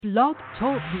Blog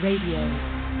Talk Radio.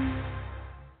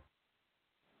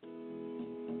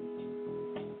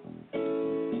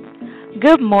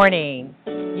 Good morning.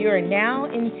 You are now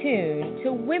in tune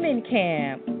to Women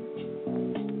Camp.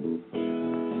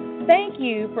 Thank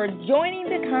you for joining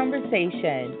the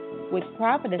conversation with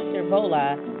Prophetess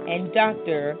Servola and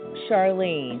Dr.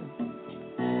 Charlene.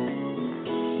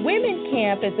 Women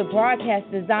Camp is a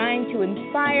broadcast designed to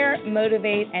inspire,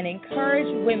 motivate, and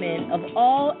encourage women of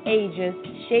all ages,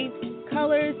 shapes,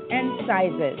 colors, and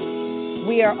sizes.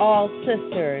 We are all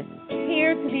sisters,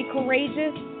 here to be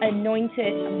courageous,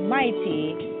 anointed,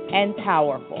 mighty, and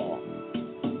powerful.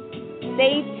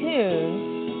 Stay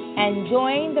tuned and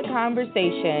join the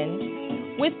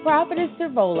conversation with Prophetess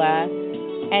Servola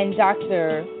and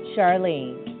Dr.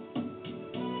 Charlene.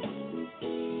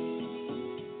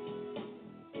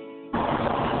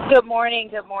 Good morning,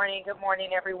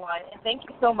 everyone. And thank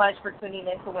you so much for tuning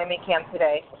in to Women Camp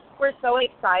today. We're so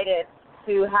excited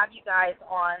to have you guys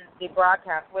on the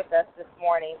broadcast with us this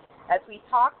morning as we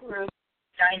talk through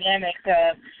the dynamics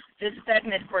of this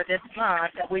segment for this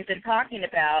month that we've been talking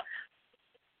about.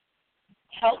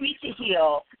 Help me to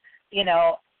heal,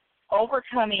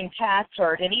 overcoming past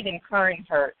hurt and even current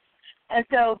hurt. And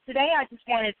so today I just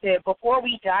wanted to, before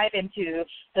we dive into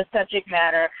the subject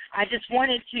matter, I just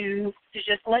wanted to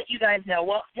just let you guys know,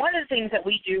 one of the things that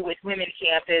we do with Women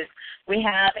Camp is we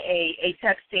have a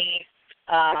texting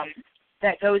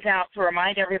that goes out to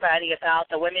remind everybody about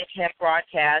the Women Camp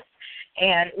broadcast,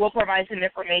 and we'll provide some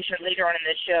information later on in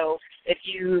the show if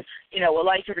you would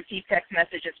like to receive text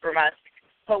messages from us.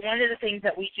 But one of the things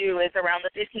that we do is around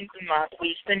the 15th of the month,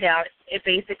 we send out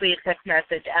basically a text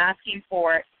message asking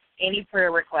for any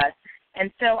prayer requests.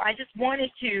 And so I just wanted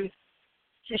to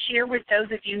share with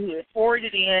those of you who have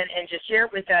forwarded in and just share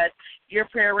with us your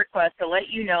prayer requests to let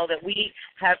you know that we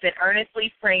have been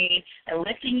earnestly praying and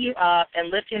lifting you up and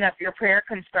lifting up your prayer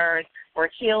concerns for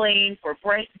healing, for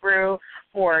breakthrough,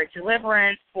 for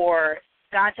deliverance, for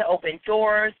God to open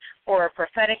doors, for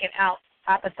prophetic and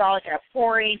apostolic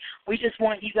outpouring. We just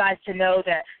want you guys to know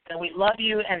that we love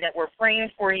you and that we're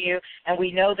praying for you, and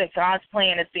we know that God's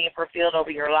plan is being fulfilled over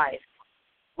your life.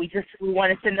 We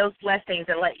want to send those blessings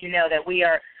and let you know that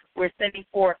we're sending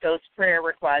forth those prayer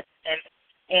requests,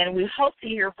 and we hope to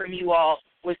hear from you all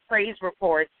with praise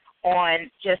reports on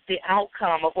just the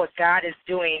outcome of what God is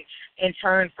doing in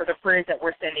turn for the prayers that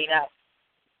we're sending up.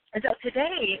 And so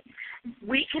today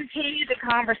we continue the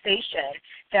conversation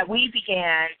that we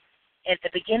began at the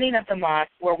beginning of the month,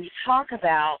 where we talk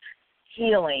about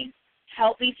healing,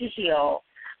 help me to heal,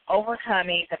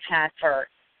 overcoming the past hurt.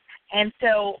 And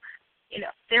so,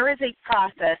 there is a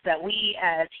process that we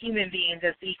as human beings,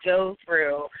 as we go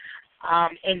through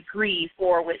in grief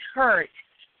or with hurt.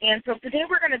 And so today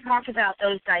we're going to talk about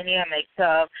those dynamics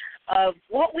of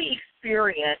what we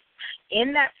experience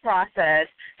in that process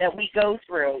that we go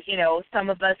through. Some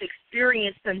of us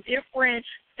experience some different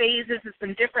phases and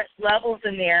some different levels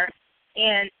in there.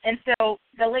 And so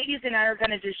the ladies and I are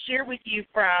going to just share with you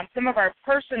from some of our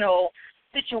personal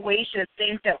situations,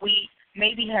 things that we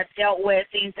maybe have dealt with,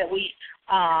 things that we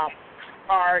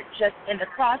are just in the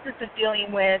process of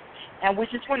dealing with, and we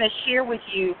just want to share with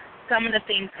you some of the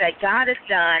things that God has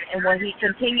done and what he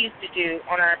continues to do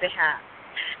on our behalf.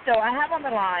 So I have on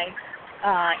the line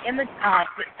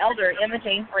Elder Emma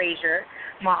Jane Frazier,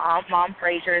 Mom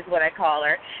Frazier is what I call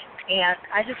her. And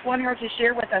I just want her to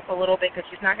share with us a little bit, because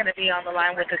she's not going to be on the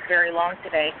line with us very long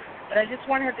today, but I just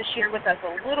want her to share with us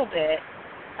a little bit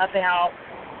about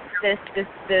this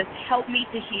help me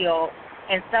to heal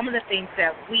and some of the things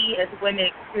that we as women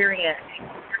experience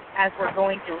as we're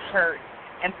going through hurt.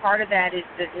 And part of that is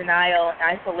the denial,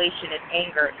 isolation, and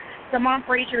anger. So, Mom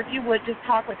Frazier, if you would just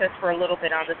talk with us for a little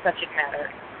bit on the subject matter.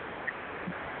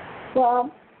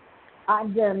 Well,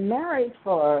 I've been married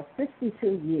for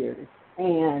 62 years.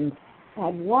 And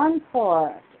at one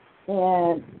point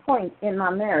in my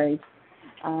marriage,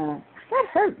 I got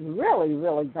hurt really,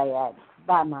 really bad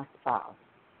by my spouse.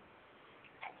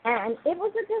 And it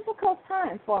was a difficult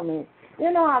time for me.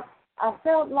 I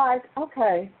felt like,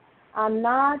 okay, I'm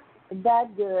not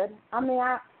that good. I mean,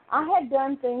 I had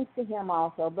done things to him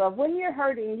also, but when you're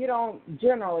hurting, you don't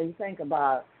generally think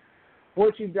about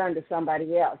what you've done to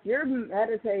somebody else. You're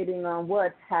meditating on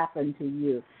what happened to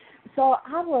you. So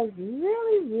I was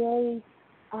really, really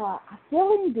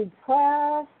feeling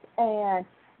depressed and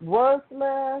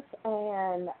worthless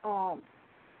and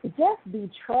just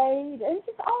betrayed, and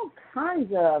just all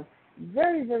kinds of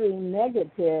very, very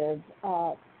negative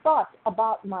thoughts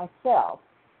about myself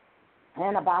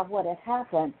and about what had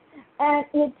happened. And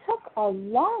it took a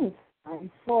long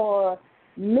time for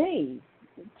me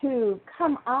to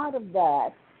come out of that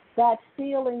that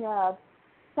feeling of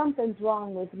something's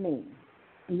wrong with me.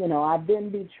 You know, I've been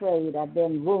betrayed, I've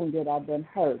been wounded, I've been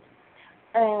hurt.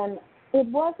 And it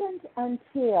wasn't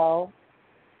until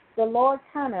the Lord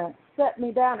kind of set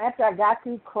me down after I got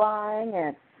through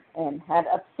crying and had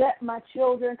upset my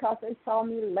children because they saw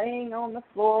me laying on the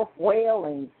floor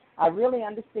wailing. I really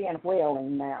understand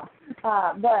wailing now.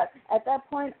 But at that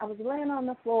point, I was laying on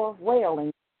the floor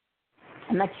wailing.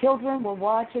 And my children were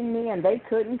watching me, and they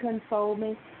couldn't console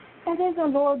me. And then the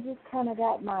Lord just kind of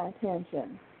got my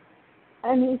attention.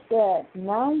 And he said,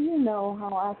 now you know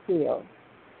how I feel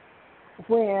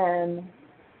when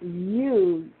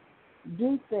you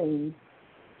do things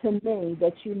to me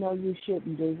that you know you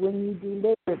shouldn't do, when you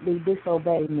deliberately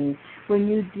disobey me, when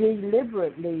you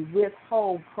deliberately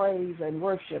withhold praise and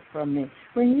worship from me,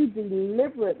 when you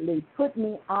deliberately put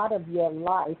me out of your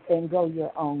life and go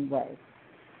your own way.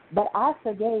 But I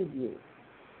forgave you.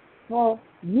 Well,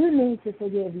 you need to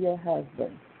forgive your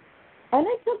husband. And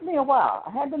it took me a while.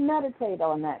 I had to meditate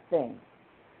on that thing.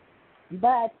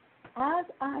 But as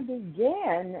I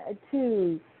began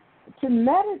to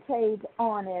meditate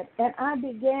on it, and I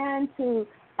began to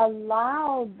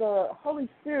allow the Holy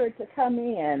Spirit to come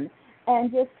in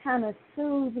and just kind of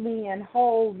soothe me and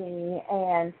hold me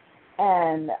and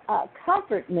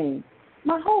comfort me,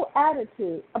 my whole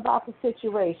attitude about the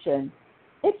situation,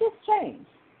 it just changed.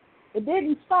 It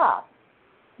didn't stop,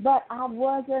 but I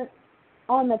wasn't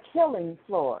on the killing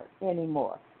floor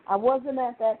anymore. I wasn't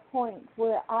at that point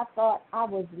where I thought I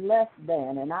was less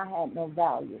than and I had no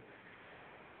value.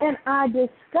 And I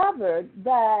discovered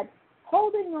that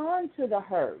holding on to the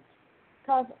hurt,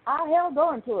 because I held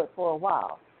on to it for a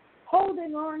while,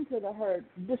 holding on to the hurt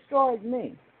destroyed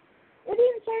me. It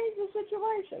didn't change the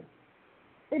situation.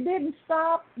 It didn't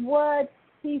stop what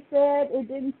he said. It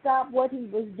didn't stop what he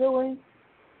was doing.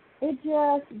 It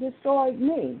just destroyed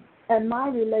me and my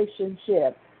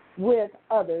relationship with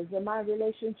others and my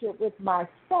relationship with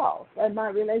myself and my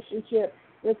relationship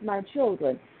with my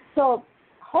children. So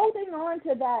holding on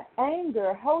to that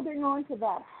anger, holding on to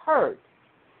that hurt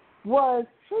was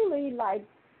truly like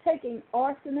taking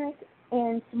arsenic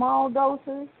in small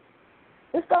doses.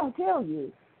 It's going to kill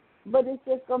you, but it's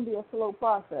just going to be a slow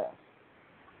process.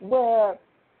 Where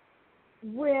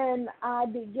when I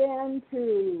began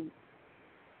to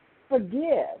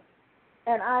forgive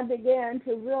and I began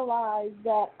to realize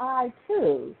that I,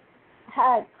 too,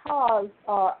 had caused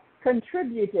or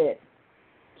contributed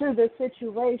to the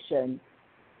situation,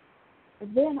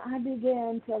 then I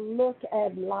began to look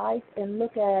at life and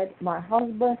look at my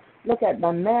husband, look at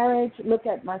my marriage, look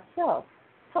at myself,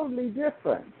 totally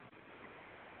different.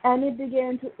 And it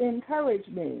began to encourage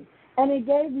me, and it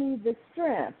gave me the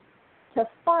strength to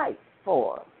fight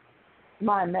for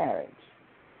my marriage,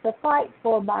 to fight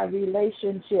for my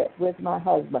relationship with my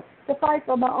husband, to fight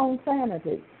for my own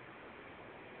sanity.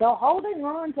 So holding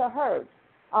on to hurt,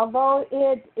 although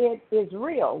it is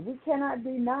real, we cannot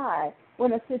deny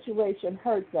when a situation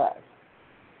hurts us.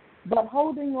 But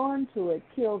holding on to it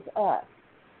kills us,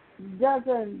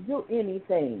 doesn't do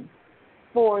anything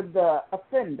for the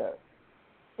offender.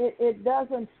 It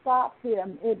doesn't stop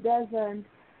him. It doesn't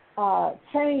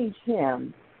change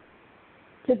him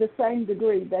to the same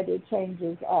degree that it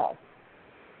changes us.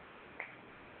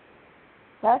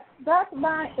 That's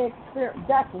my experience.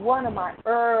 That's one of my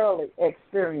early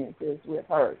experiences with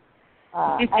hurt.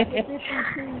 After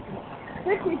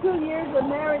 52 years of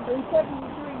marriage and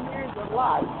 73 years of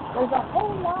life, there's a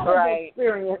whole lot of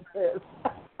experiences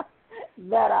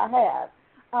that I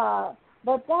have.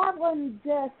 But that one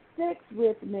just sticks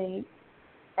with me,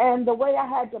 and the way I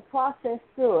had to process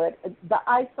through it, the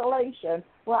isolation,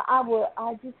 where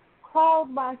I just crawled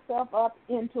myself up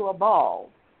into a ball,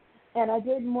 and I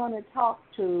didn't want to talk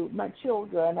to my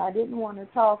children. I didn't want to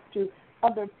talk to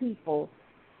other people.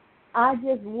 I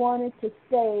just wanted to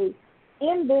stay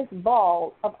in this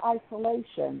ball of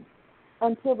isolation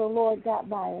until the Lord got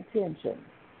my attention.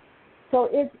 So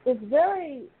it's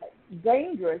very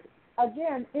dangerous.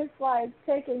 Again, it's like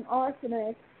taking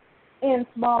arsenic in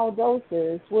small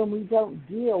doses when we don't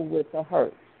deal with the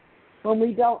hurt, when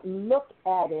we don't look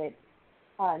at it,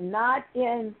 not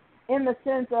in the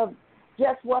sense of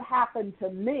just what happened to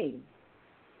me,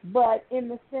 but in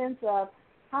the sense of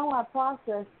how I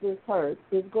process this hurt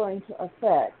is going to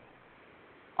affect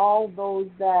all those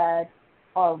that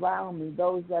are around me,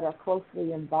 those that are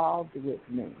closely involved with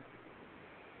me.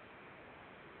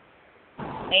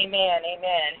 Amen,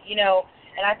 amen. You know,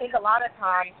 and I think a lot of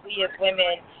times we as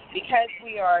women, because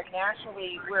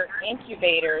we're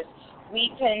incubators,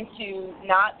 we tend to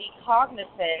not be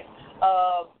cognizant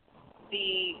of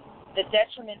the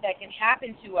detriment that can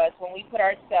happen to us when we put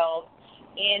ourselves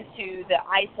into the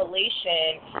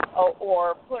isolation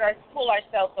or pull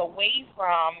ourselves away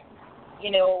from,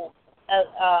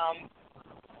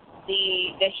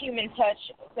 the human touch,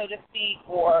 so to speak,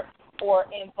 or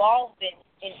involvement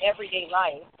in everyday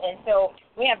life. And so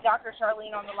we have Dr.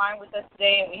 Charlene on the line with us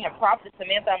today, and we have Prophetess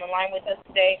Samantha on the line with us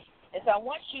today. And so I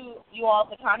want you all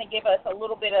to kind of give us a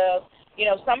little bit of,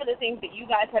 some of the things that you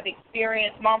guys have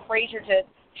experienced. Mom Frazier just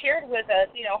shared with us,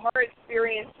 her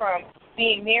experience from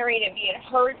being married and being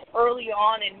hurt early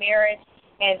on in marriage,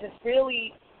 and just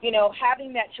really,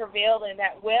 having that travail and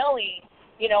that wailing,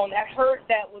 and that hurt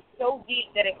that was so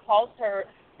deep that it caused her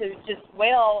to just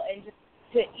wail and just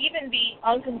to even be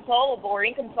inconsolable,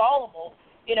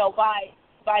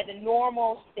 by the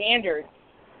normal standards,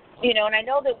 and I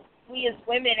know that we as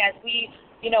women, as we,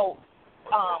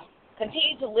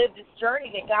 continue to live this journey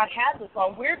that God has us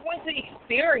on, we're going to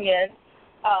experience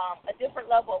a different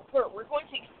level of hurt. We're going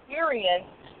to experience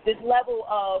this level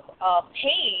of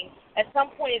pain at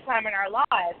some point in time in our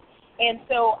lives. And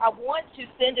so I want to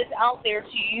send this out there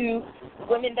to you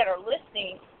women that are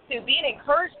listening, to be an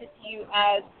encouragement to you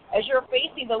as you're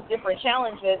facing those different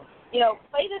challenges.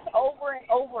 Play this over and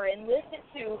over and listen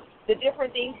to the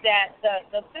different things that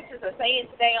the sisters are saying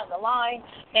today on the line,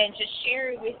 and just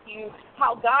sharing with you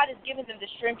how God has given them the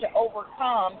strength to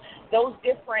overcome those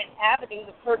different avenues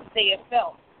of hurt that they have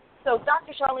felt. So,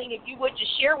 Dr. Charlene, if you would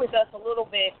just share with us a little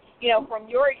bit, from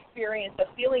your experience of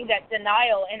feeling that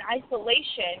denial and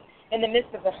isolation in the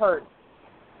midst of the hurt.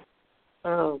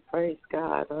 Oh, praise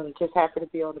God. I'm just happy to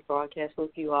be on the broadcast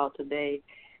with you all today.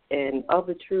 And of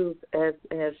the truth, as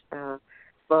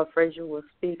Bob Frazier was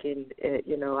speaking,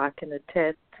 I can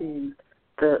attest to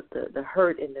the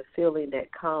hurt and the feeling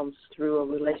that comes through a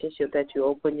relationship that you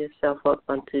open yourself up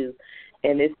unto,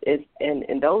 and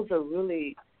and those are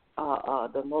really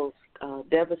the most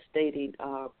devastating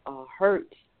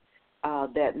hurts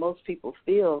that most people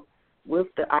feel with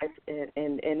the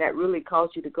and that really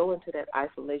caused you to go into that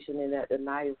isolation and that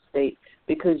denial state,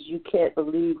 because you can't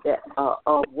believe that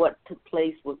what took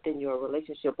place within your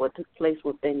relationship, what took place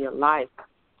within your life,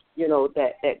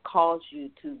 that caused you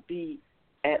to be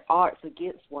at odds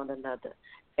against one another.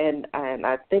 And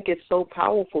I think it's so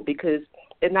powerful, because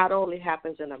it not only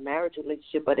happens in a marriage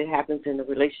relationship, but it happens in a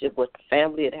relationship with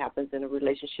family. It happens in a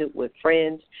relationship with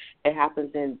friends. It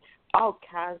happens in all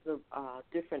kinds of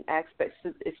different aspects,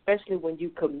 especially when you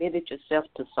committed yourself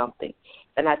to something.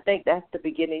 And I think that's the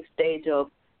beginning stage of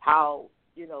how,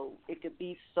 it could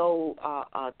be so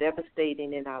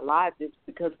devastating in our lives, is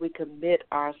because we commit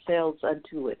ourselves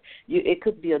unto it. It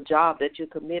could be a job that you're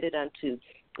committed unto,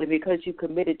 and because you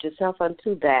committed yourself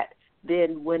unto that,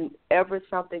 then whenever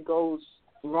something goes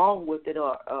wrong with it,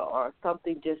 or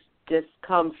something just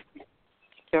comes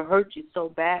to hurt you so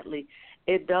badly,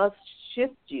 it does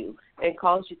shift you and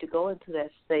cause you to go into that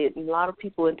state, and a lot of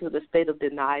people into the state of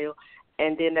denial.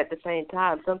 And then at the same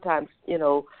time, sometimes,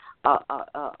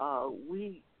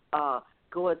 we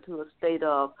go into a state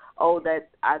of, that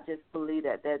I just believe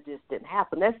that just didn't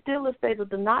happen. That's still a state of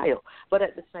denial. But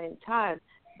at the same time,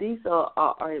 these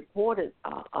are important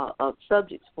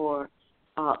subjects for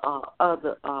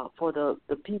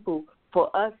the people,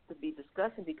 for us to be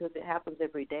discussing, because it happens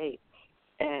every day.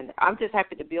 And I'm just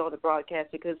happy to be on the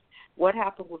broadcast, because what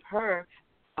happened with her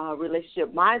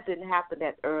relationship, mine didn't happen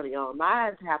that early on.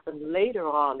 Mine happened later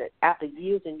on, after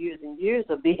years and years and years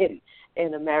of being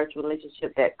in a marriage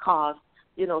relationship that caused,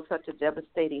 such a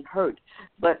devastating hurt.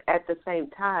 But at the same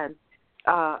time,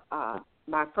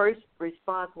 my first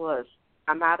response was,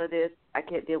 I'm out of this. I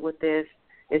can't deal with this.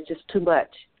 It's just too much.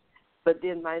 But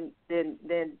then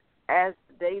as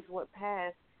the days went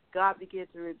past, God began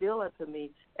to reveal it to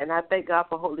me, and I thank God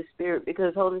for Holy Spirit,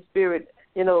 because Holy Spirit,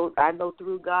 I know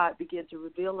through God began to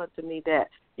reveal it to me that,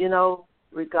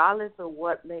 regardless of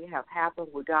what may have happened,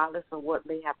 regardless of what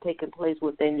may have taken place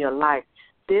within your life,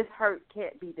 this hurt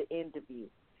can't be the end of you.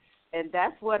 And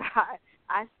that's what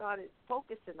I started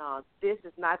focusing on. This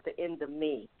is not the end of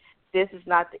me. This is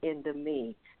not the end of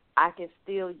me. I can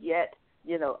still yet,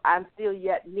 I'm still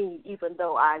yet me, even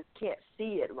though I can't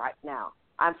see it right now.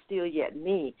 I'm still yet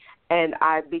me. And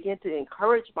I begin to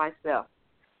encourage myself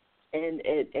and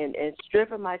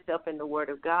strengthen myself in the Word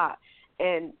of God.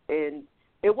 And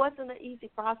it wasn't an easy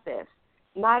process,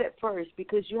 not at first,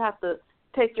 because you have to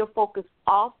take your focus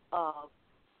off of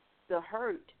the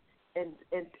hurt and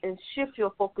shift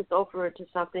your focus over into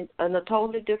something in a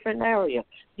totally different area.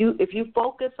 If you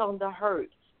focus on the hurt,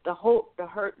 the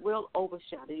hurt will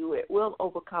overshadow you. It will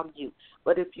overcome you.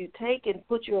 But if you take and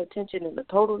put your attention in a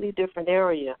totally different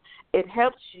area, it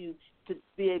helps you to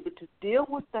be able to deal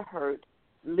with the hurt,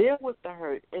 live with the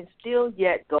hurt, and still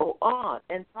yet go on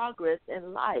and progress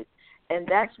in life. And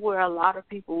that's where a lot of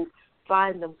people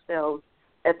find themselves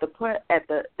at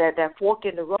that fork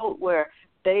in the road where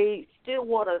they still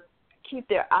want to keep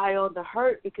their eye on the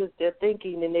hurt because they're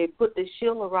thinking, and they put this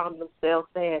shield around themselves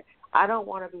saying, I don't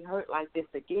want to be hurt like this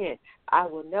again. I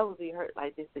will never be hurt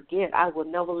like this again. I will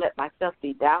never let myself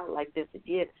be down like this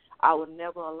again. I will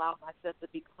never allow myself to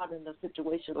be caught in a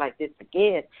situation like this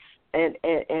again.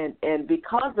 And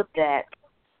because of that,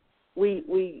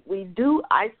 we do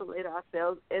isolate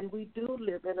ourselves, and we do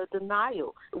live in a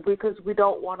denial because we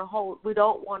don't want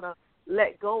to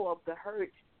let go of the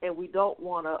hurt, and we don't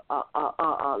want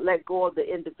to let go of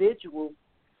the individual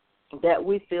that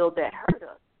we feel that hurt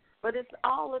us. But it's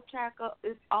all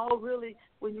it's all really,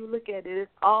 when you look at it,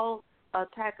 it's all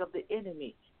attack of the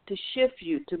enemy to shift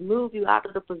you, to move you out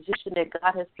of the position that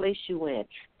God has placed you in,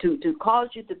 to cause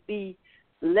you to be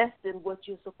less than what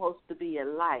you're supposed to be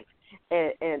in life.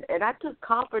 And I took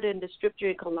comfort in the scripture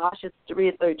in Colossians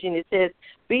 3:13. It says,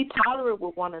 be tolerant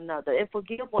with one another and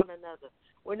forgive one another.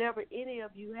 Whenever any of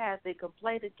you has a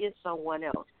complaint against someone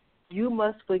else, you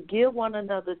must forgive one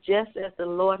another just as the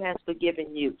Lord has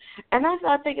forgiven you. And I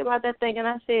started thinking about that thing, and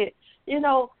I said,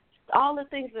 all the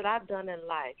things that I've done in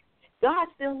life, God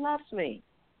still loves me.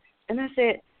 And I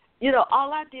said,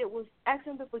 all I did was ask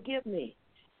him to forgive me.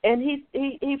 And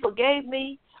he forgave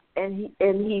me, and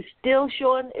he's still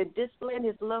showing and displaying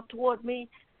his love toward me.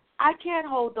 I can't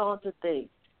hold on to things.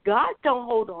 God don't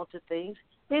hold on to things.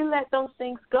 He let those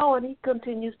things go, and he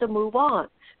continues to move on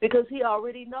because he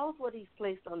already knows what he's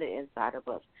placed on the inside of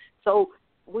us. So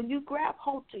when you grab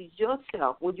hold to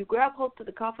yourself, when you grab hold to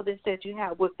the confidence that you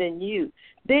have within you,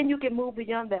 then you can move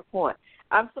beyond that point.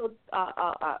 I'm so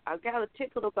I got a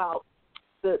tickle about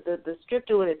the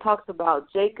scripture when it talks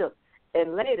about Jacob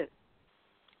and Laban.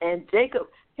 And Jacob,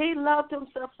 he loved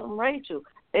himself some Rachel,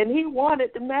 and he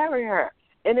wanted to marry her.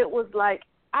 And it was like,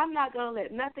 I'm not going to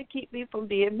let nothing keep me from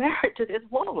being married to this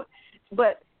woman.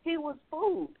 But he was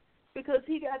fooled because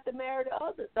he got to marry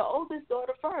the oldest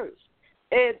daughter first.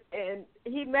 And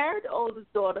he married the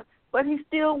oldest daughter, but he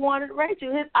still wanted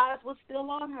Rachel. His eyes were still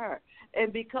on her.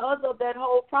 And because of that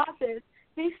whole process,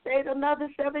 he stayed another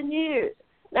 7 years.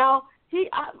 Now,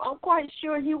 I'm quite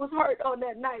sure he was hurt on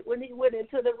that night when he went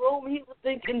into the room. He was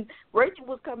thinking Rachel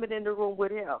was coming in the room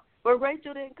with him, but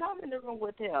Rachel didn't come in the room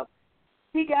with him.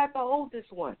 He got the oldest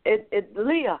one,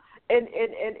 Leah, and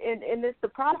it's the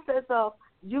process of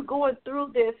you going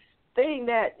through this thing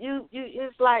that you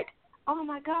it's like, oh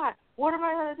my God, what am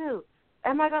I gonna do?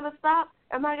 Am I gonna stop?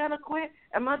 Am I gonna quit?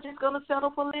 Am I just gonna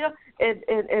settle for Leah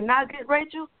and not get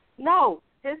Rachel? No,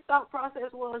 his thought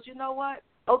process was, you know what?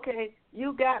 Okay,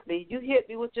 you got me. You hit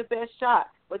me with your best shot,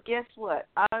 but guess what?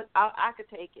 I could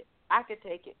take it. I could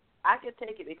take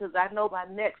it because I know my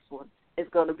next one is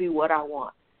going to be what I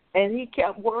want. And he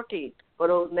kept working for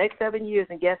those next 7 years,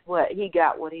 and guess what? He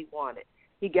got what he wanted.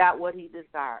 He got what he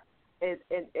desired. And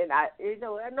I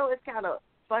know it's kind of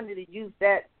funny to use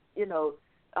that,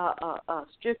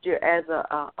 scripture as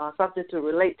a something to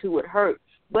relate to with hurt,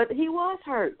 but he was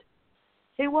hurt.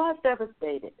 He was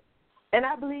devastated. And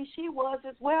I believe she was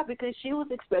as well because she was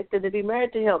expected to be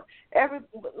married to him.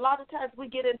 A lot of times we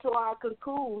get into our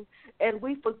cocoon and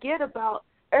we forget about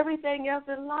everything else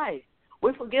in life.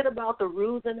 We forget about the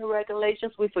rules and the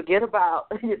regulations. We forget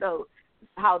about,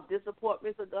 how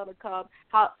disappointments are going to come,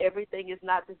 how everything is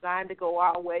not designed to go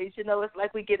our ways. It's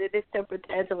like we get in this temper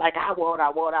tantrum like, I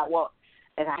want,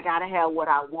 and I got to have what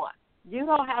I want. You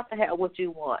don't have to have what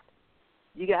you want.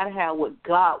 You got to have what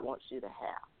God wants you to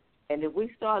have. And if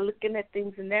we start looking at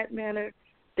things in that manner,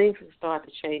 things will start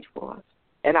to change for us.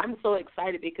 And I'm so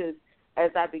excited because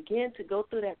as I began to go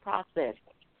through that process,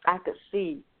 I could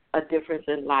see a difference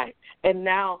in life. And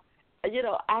now,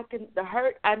 the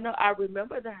hurt, I know I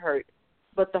remember the hurt,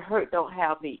 but the hurt don't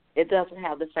have me. It doesn't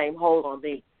have the same hold on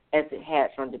me as it had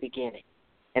from the beginning.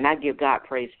 And I give God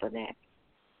praise for that.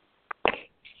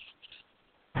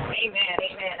 Amen,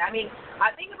 amen. I mean,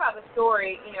 I think about the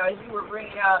story, as you were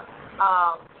bringing up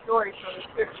stories from the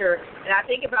scripture, and I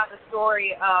think about the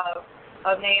story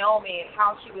of Naomi and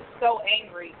how she was so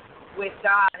angry with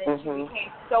God and she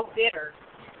became so bitter,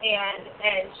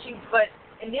 but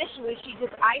initially she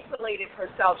just isolated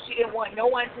herself. She didn't want no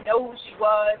one to know who she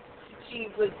was. She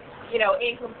was,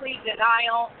 in complete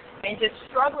denial and just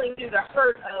struggling through the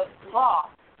hurt of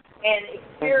loss and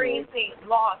experiencing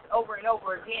loss over and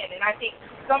over again. And I think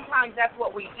sometimes that's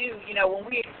what we do, when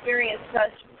we experience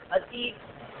such a deep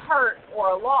hurt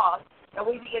or a loss, and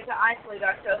we begin to isolate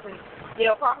ourselves. And,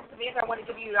 Prophetess Samantha, I want to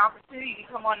give you an opportunity to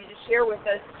come on and just share with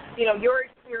us, your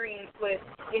experience with,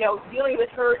 dealing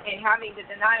with hurt and having the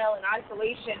denial and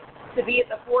isolation to be at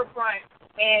the forefront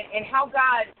and how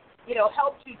God,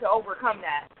 helped you to overcome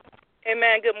that.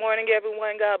 Amen. Good morning,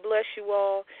 everyone. God bless you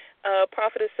all.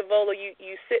 Prophetess Servola,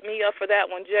 you set me up for that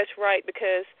one just right,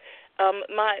 because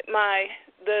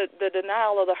the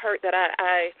denial of the hurt that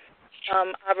I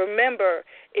remember,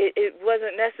 it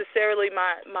wasn't necessarily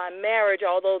my marriage,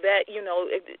 although that,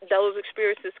 those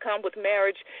experiences come with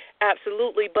marriage,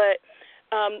 absolutely. But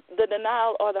the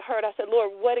denial or the hurt, I said,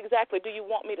 Lord, what exactly do you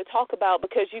want me to talk about?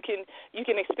 Because you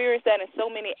can experience that in so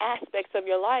many aspects of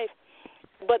your life.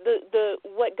 But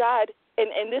what God,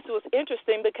 and this was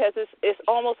interesting because it's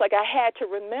almost like I had to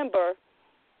remember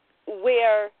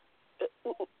where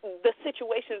the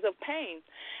situations of pain.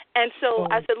 And so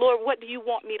I said, Lord, what do you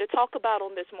want me to talk about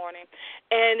on this morning?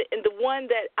 And the one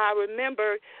that I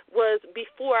remember was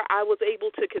before I was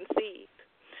able to conceive.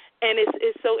 And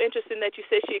it's so interesting that you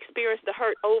said she experienced the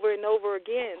hurt over and over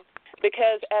again,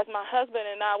 because as my husband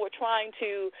and I were trying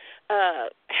to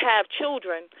have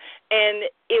children, and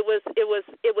it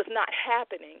was not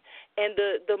happening, and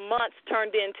the months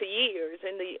turned into years,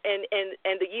 and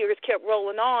the years kept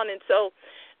rolling on, and so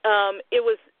it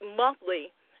was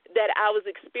monthly that I was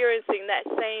experiencing that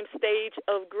same stage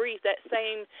of grief, that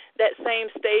same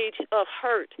stage of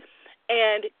hurt,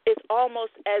 and it's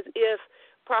almost as if,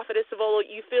 Prophetess Servola,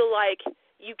 you feel like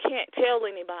you can't tell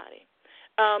anybody.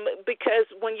 Because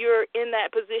when you're in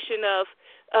that position of,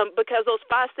 because those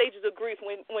 5 stages of grief,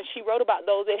 when she wrote about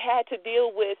those, it had to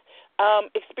deal with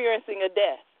experiencing a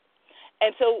death.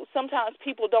 And so sometimes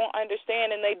people don't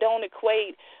understand, and they don't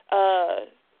equate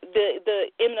the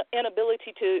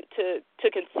inability to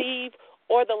conceive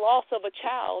or the loss of a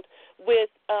child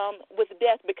with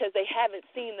death, because they haven't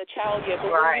seen the child yet.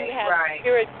 But when you have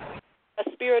a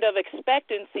spirit of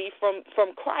expectancy from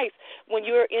Christ, when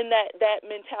you're in that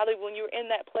mentality, when you're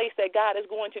in that place that God is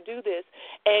going to do this,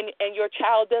 and your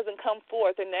child doesn't come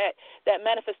forth, and that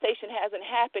manifestation hasn't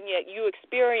happened yet, you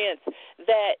experience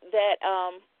that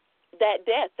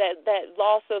death, that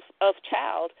loss of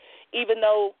child, even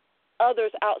though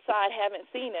others outside haven't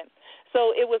seen it.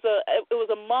 So it was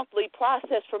a monthly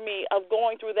process for me of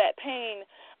going through that pain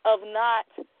of not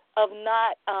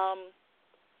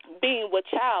being with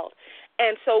child.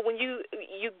 And so when you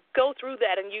go through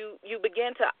that, and you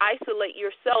begin to isolate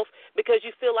yourself because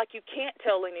you feel like you can't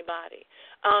tell anybody.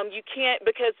 You can't,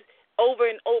 because over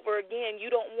and over again you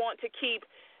don't want to keep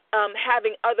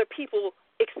having other people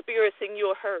experiencing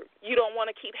your hurt. You don't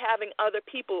want to keep having other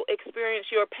people experience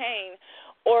your pain,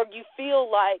 or you feel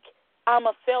like, I'm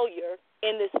a failure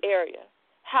in this area.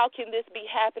 How can this be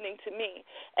happening to me?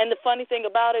 And the funny thing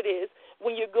about it is,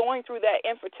 when you're going through that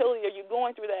infertility, or you're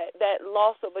going through that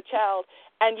loss of a child,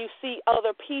 and you see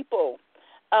other people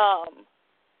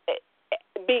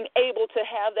being able to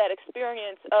have that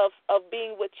experience of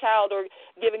being with child or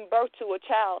giving birth to a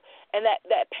child, and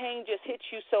that pain just hits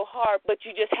you so hard, but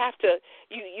you just have to,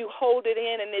 you hold it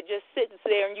in, and it just sits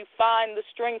there, and you find the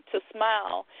strength to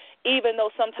smile, even though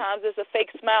sometimes it's a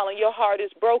fake smile and your heart is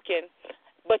broken.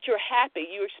 But you're happy.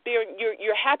 You're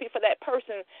happy for that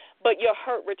person, but your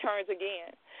hurt returns again.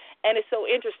 And it's so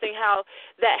interesting how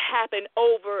that happened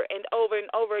over and over and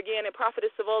over again. And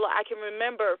Prophetess Servola, I can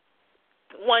remember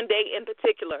one day in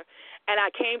particular, and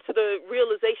I came to the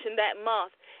realization that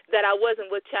month that I wasn't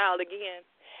with child again.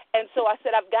 And so I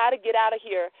said, I've got to get out of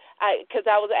here, because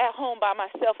I was at home by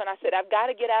myself, and I said, I've got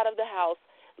to get out of the house.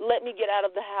 Let me get out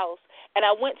of the house. And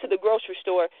I went to the grocery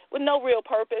store with no real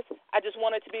purpose. I just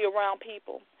wanted to be around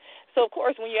people. So, of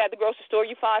course, when you're at the grocery store,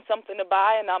 you find something to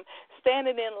buy, and I'm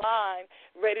standing in line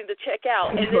ready to check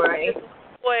out. And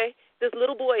this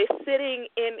little boy is sitting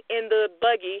in the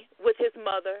buggy with his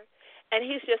mother, and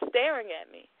he's just staring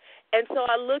at me. And so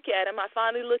I look at him. I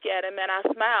finally look at him, and I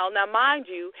smile. Now, mind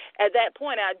you, at that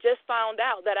point, I just found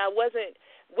out that I wasn't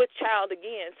with child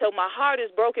again. So my heart is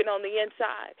broken on the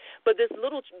inside. But this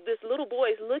little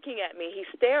boy is looking at me. He's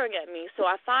staring at me. So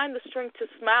I find the strength to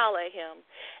smile at him.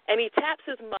 And he taps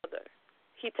his mother.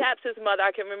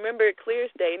 I can remember it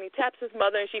clear as day. And he taps his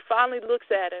mother, and she finally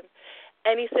looks at him.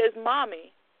 And he says,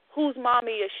 Mommy. Whose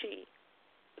mommy is she?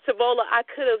 Servola, I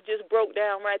could have just broke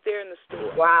down right there in the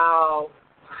store. Wow.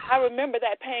 I remember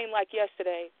that pain like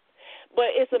yesterday.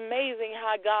 But it's amazing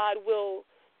how God will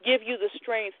give you the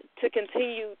strength to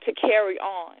continue to carry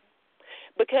on,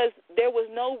 because there was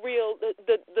no real,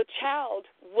 the child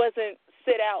wasn't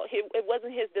sit out. It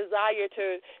wasn't his desire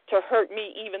to hurt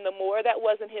me even the more. That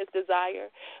wasn't his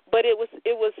desire. But it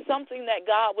was something that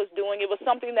God was doing. It was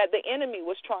something that the enemy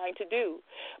was trying to do.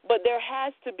 But there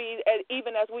has to be,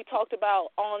 even as we talked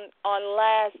about on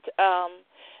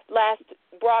last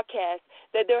broadcast,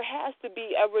 that there has to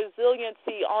be a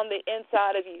resiliency on the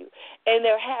inside of you, and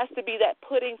there has to be that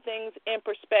putting things in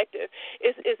perspective.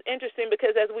 It's interesting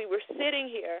because as we were sitting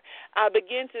here, I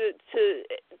began to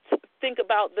think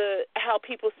about how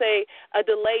people say a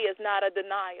delay is not a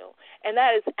denial, and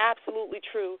that is absolutely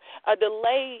true. A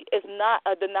delay is not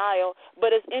a denial,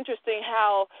 but it's interesting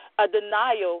how a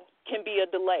denial can be a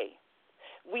delay.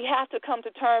 We have to come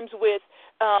to terms with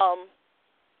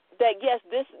that, yes,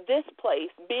 this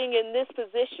place, being in this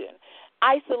position,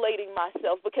 isolating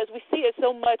myself, because we see it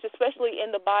so much, especially in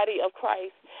the body of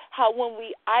Christ, how when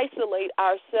we isolate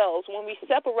ourselves, when we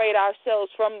separate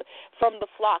ourselves from the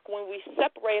flock, when we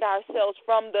separate ourselves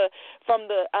from the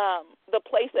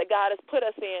place that God has put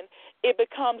us in, it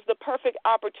becomes the perfect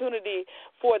opportunity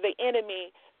for the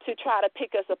enemy to try to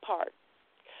pick us apart.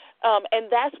 And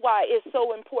that's why it's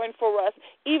so important for us,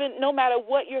 even no matter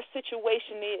what your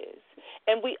situation is.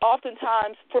 And we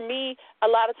oftentimes, for me, a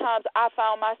lot of times I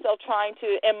found myself trying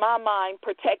to, in my mind,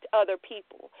 protect other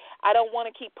people. I don't want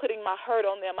to keep putting my hurt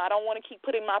on them. I don't want to keep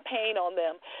putting my pain on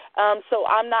them. So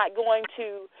I'm not going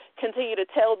to continue to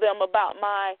tell them about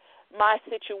my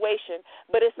situation.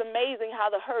 But it's amazing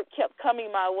how the hurt kept coming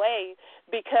my way,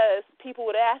 because people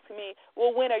would ask me,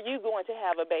 well, when are you going to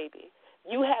have a baby?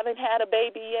 You haven't had a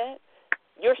baby yet?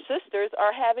 Your sisters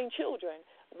are having children.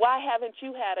 Why haven't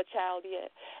you had a child yet?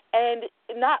 And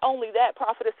not only that,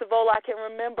 Prophetess Servola, I can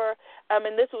remember,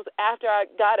 and this was after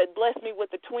God had blessed me with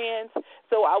the twins,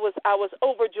 so I was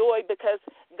overjoyed because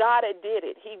God had did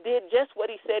it. He did just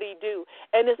what he said he'd do.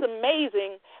 And it's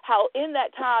amazing how in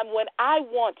that time when I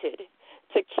wanted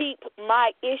to keep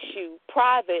my issue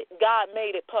private, God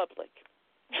made it public.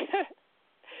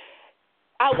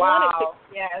 I wanted to,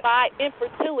 my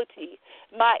infertility,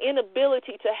 my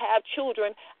inability to have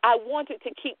children, I wanted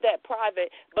to keep that private,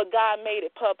 but God made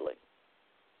it public.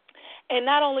 And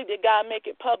not only did God make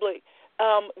it public,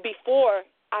 before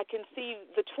I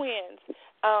conceived the twins,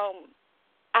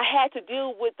 I had to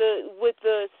deal with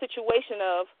the situation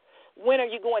of, when are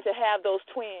you going to have those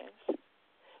twins?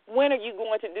 When are you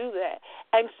going to do that?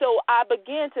 And so I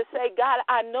began to say, God,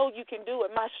 I know you can do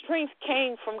it. My strength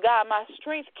came from God. My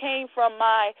strength came from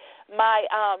my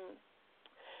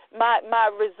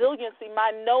resiliency,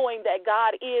 my knowing that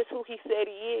God is who he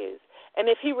said he is. And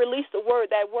if he released a word,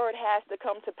 that word has to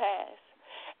come to pass.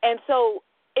 And so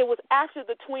it was after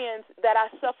the twins that I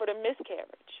suffered a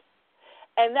miscarriage.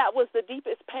 And that was the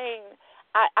deepest pain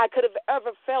I could have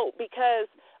ever felt, because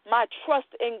my trust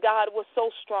in God was so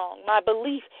strong. My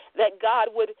belief that God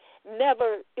would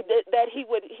never, that he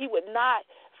would not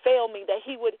fail me, that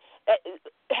he would,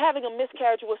 having a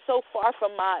miscarriage was so far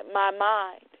from my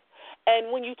mind.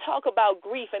 And when you talk about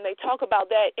grief, and they talk about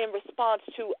that in response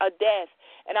to a death,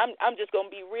 and I'm just going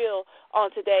to be real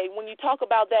on today. When you talk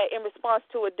about that in response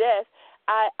to a death,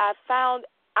 I found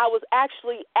I was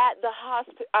actually at the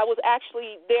hospital. I was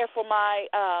actually there for my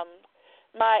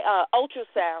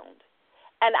ultrasound.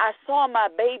 And I saw my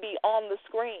baby on the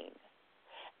screen.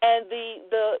 And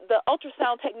the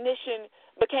ultrasound technician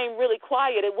became really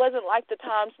quiet. It wasn't like the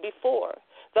times before.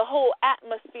 The whole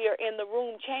atmosphere in the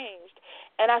room changed.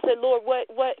 And I said, Lord, what?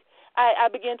 I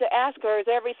began to ask her, is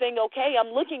everything okay?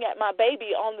 I'm looking at my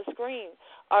baby on the screen.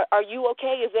 Are you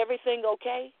okay? Is everything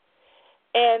okay?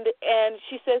 And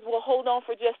she says, well, hold on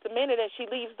for just a minute, and she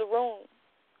leaves the room.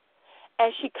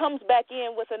 And she comes back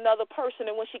in with another person.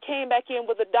 And when she came back in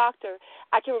with a doctor,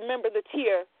 I can remember the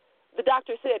tear. The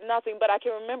doctor said nothing, but I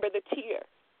can remember the tear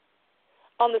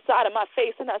on the side of my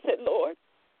face. And I said, Lord,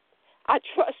 I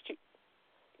trust you.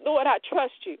 Lord, I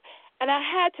trust you. And I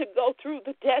had to go through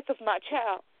the death of my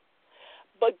child.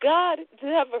 But God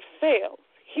never fails.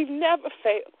 He never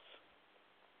fails.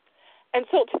 And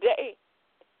so today,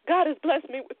 God has blessed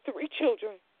me with 3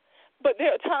 children. But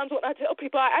there are times when I tell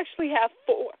people I actually have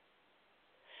 4.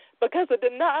 Because a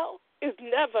denial is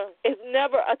never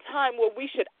a time where we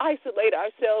should isolate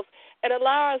ourselves and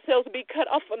allow ourselves to be cut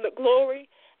off from the glory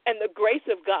and the grace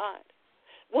of God.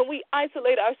 When we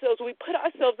isolate ourselves, we put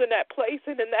ourselves in that place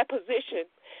and in that position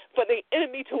for the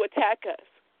enemy to attack us.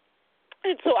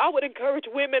 And so I would encourage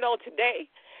women on today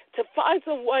to find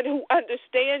someone who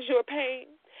understands your pain.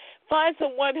 Find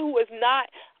someone who is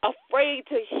not afraid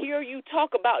to hear you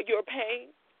talk about your pain.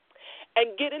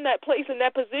 And get in that place, in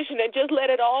that position, and just let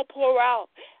it all pour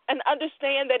out. And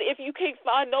understand that if you can't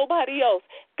find nobody else,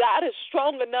 God is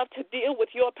strong enough to deal with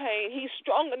your pain. He's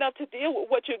strong enough to deal with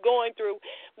what you're going through,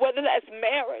 whether that's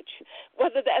marriage,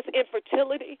 whether that's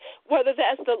infertility, whether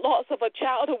that's the loss of a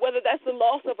child, or whether that's the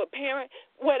loss of a parent,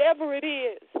 whatever it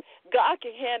is, God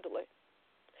can handle it.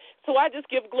 So I just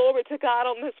give glory to God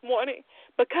on this morning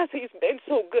because he's been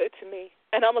so good to me.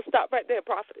 And I'm going to stop right there,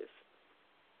 Prophetess.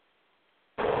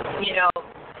 You know,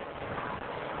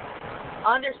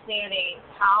 understanding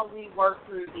how we work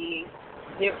through these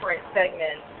different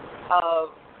segments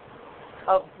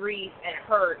of grief and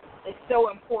hurt is so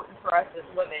important for us as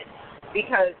women,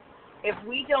 because if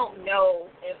we don't know,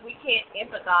 if we can't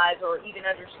empathize or even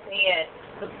understand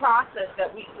the process that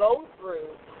we go through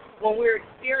when we're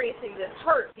experiencing this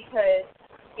hurt, because,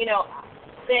 you know,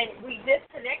 then we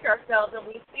disconnect ourselves and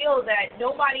we feel that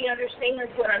nobody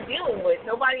understands what I'm dealing with.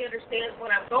 Nobody understands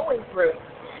what I'm going through.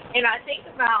 And I think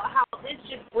about how this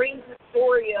just brings the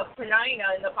story of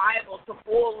Penina in the Bible to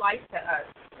full life to us.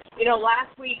 You know,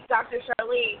 last week, Dr.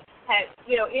 Charlene had,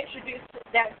 you know, introduced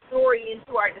that story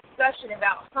into our discussion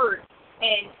about hurt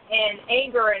and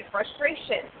anger and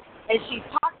frustration. And she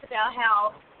talked about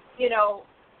how, you know,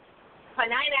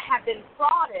 Penina had been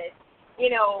prodded, you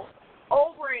know,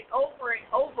 over and over and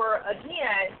over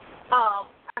again, how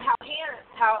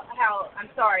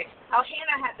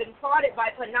Hannah had been prodded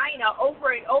by Penina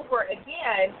over and over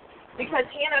again because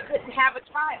Hannah couldn't have a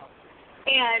child.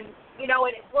 And, you know,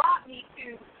 and it brought me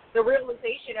to the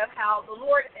realization of how the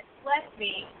Lord had blessed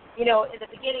me, you know, in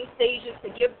the beginning stages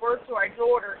to give birth to our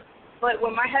daughter. But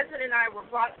when my husband and I were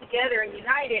brought together and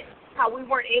united, how we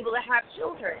weren't able to have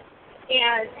children.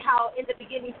 And how in the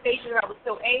beginning stages I was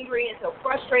so angry and so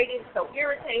frustrated and so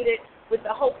irritated with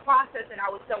the whole process, and I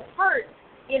was so hurt,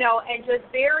 you know, and just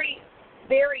very,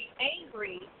 very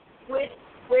angry with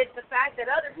the fact that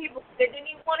other people that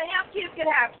didn't even want to have kids could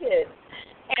have kids.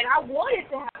 And I wanted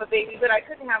to have a baby, but I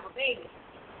couldn't have a baby.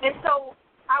 And so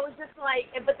I was just like,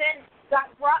 but then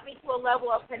God brought me to a level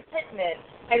of contentment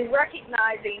and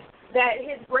recognizing that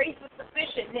his grace was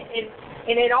sufficient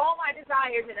and in all my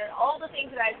desires and in all the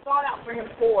things that I sought out for him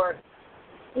for,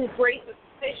 his grace was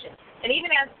sufficient. And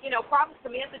even as, you know, Prophetess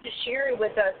Samantha just sharing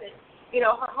with us, and, you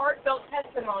know, her heartfelt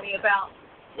testimony about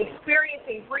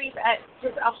experiencing grief at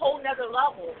just a whole nother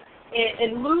level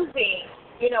and losing,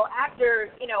 you know, after,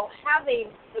 you know,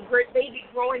 having the baby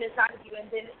growing inside of you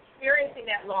and then experiencing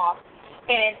that loss.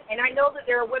 And I know that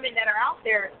there are women that are out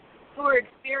there who are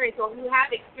experienced or who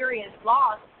have experienced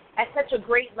loss at such a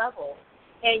great level,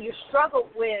 and you struggle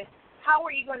with how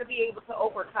are you going to be able to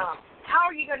overcome? How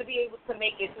are you going to be able to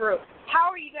make it through?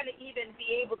 How are you going to even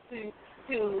be able to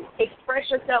express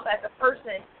yourself as a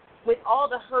person with all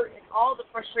the hurt and all the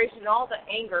frustration and all the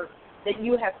anger that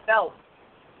you have felt?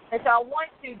 And so I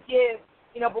want to give,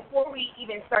 you know, before we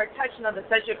even start touching on the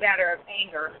subject matter of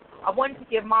anger, I wanted to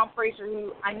give Mom Frazier,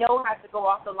 who I know has to go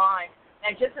off the line,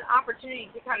 and just an opportunity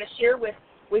to kind of share with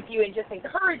you and just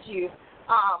encourage you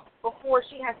before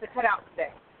she has to cut out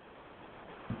today.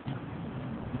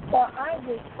 Well, I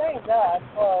just thank God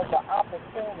for the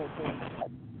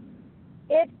opportunity.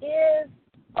 It is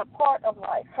a part of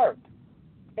life, hurt.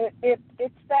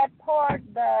 It's that part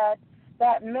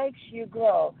that makes you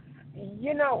grow.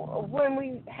 You know, when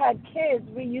we had kids,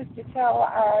 we used to tell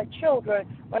our children,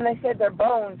 when they said their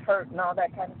bones hurt and all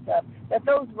that kind of stuff, that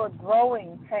those were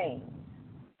growing pains.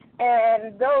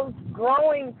 And those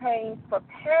growing pains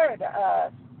prepared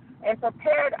us and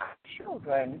prepared our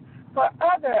children for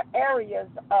other areas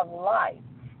of life.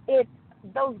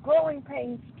 Those growing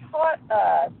pains taught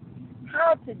us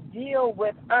how to deal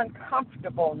with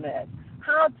uncomfortableness,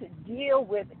 how to deal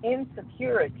with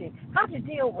insecurity, how to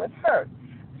deal with hurt.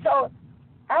 So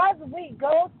as we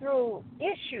go through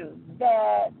issues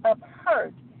of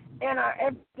hurt in our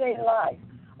everyday life,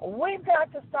 we've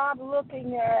got to stop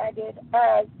looking at it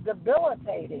as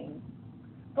debilitating,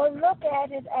 but look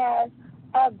at it as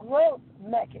a growth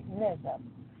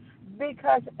mechanism.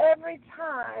 Because every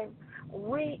time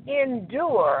we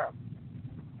endure,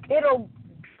 it'll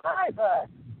drive us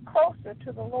closer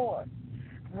to the Lord.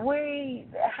 We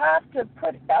have to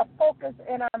put a focus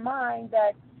in our mind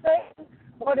that Satan,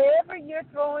 whatever you're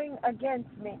throwing against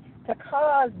me to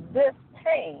cause this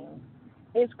pain,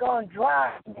 is going to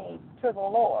drive me to the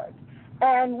Lord.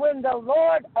 And when the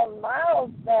Lord allows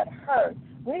that hurt,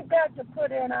 we've got to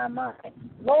put in our mind,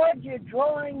 Lord, you're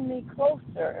drawing me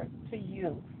closer to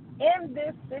you in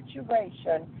this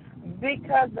situation,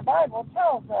 because the Bible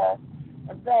tells us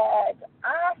that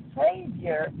our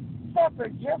Savior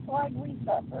suffered just like we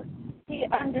suffered. He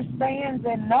understands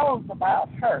and knows about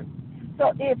hurt.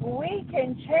 So if we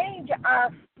can change our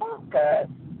focus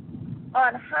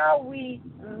on how we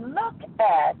look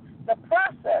at the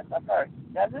process of hurt,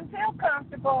 doesn't feel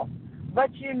comfortable,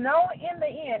 but you know in the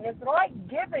end, it's like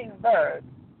giving birth.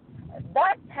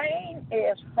 That pain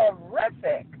is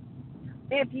horrific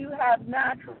if you have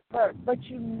natural birth, but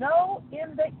you know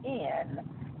in the end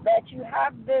that you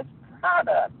have this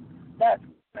product that's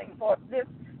coming forth, this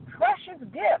precious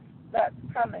gift that's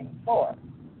coming forth.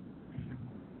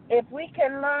 If we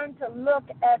can learn to look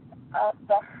at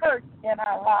the hurt in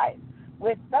our life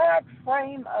with that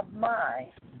frame of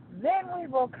mind, then we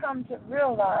will come to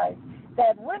realize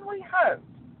that when we hurt,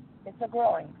 it's a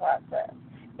growing process.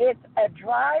 It's a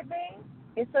driving,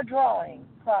 it's a drawing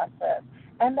process.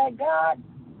 And that God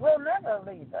will never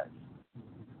leave us.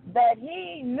 That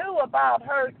He knew about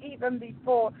hurt even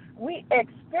before we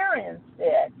experienced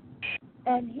it.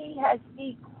 And He has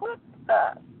equipped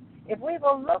us. If we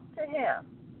will look to Him,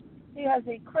 He has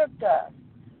equipped us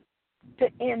to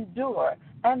endure.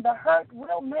 And the hurt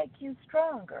will make you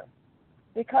stronger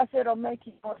because it'll make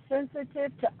you more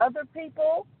sensitive to other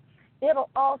people. It'll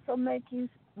also make you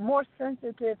more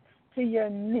sensitive to your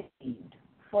need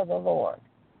for the Lord.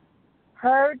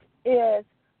 Hurt is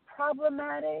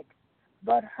problematic,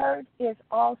 but hurt is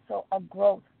also a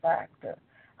growth factor.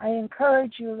 I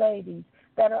encourage you ladies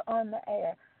that are on the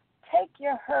air, take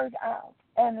your hurt out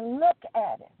and look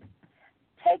at it.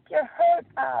 Take your hurt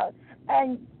out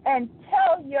and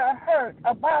tell your hurt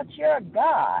about your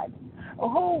God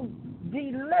who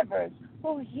delivers,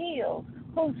 who heals,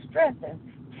 who strengthens.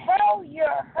 Tell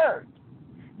your hurt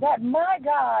that my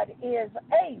God is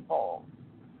able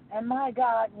and my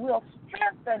God will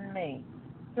strengthen me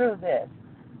through this.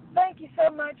 Thank you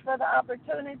so much for the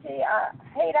opportunity. I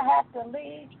hate I have to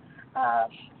leave,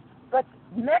 but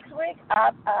next week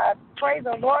I pray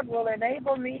the Lord will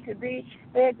enable me to be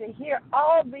there to hear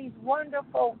all these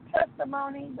wonderful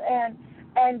testimonies and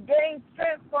gain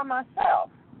strength for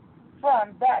myself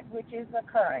from that which is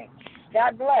occurring.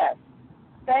 God bless.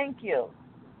 Thank you.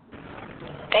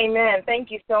 Amen.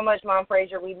 Thank you so much, Mom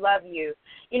Frazier. We love you.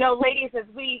 You know, ladies, as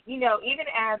we, even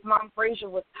as Mom Frazier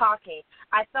was talking,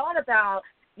 I thought about,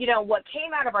 what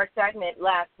came out of our segment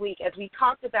last week as we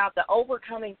talked about the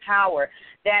overcoming power,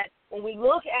 that when we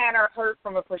look at our hurt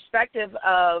from a perspective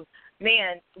of,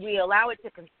 man, we allow it to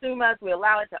consume us, we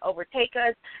allow it to overtake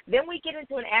us, then we get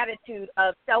into an attitude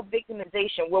of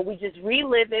self-victimization where we just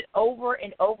relive it over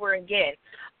and over again.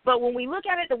 But when we look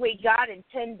at it the way God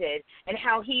intended and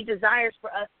how He desires for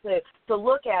us to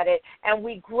look at it, and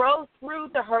we grow through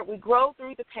the hurt, we grow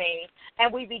through the pain,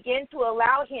 and we begin to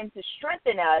allow Him to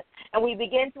strengthen us, and we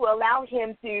begin to allow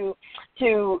Him to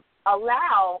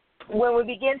allow, when we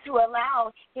begin to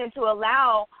allow Him to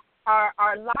allow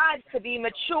our lives to be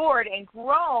matured and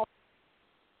grown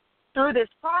through this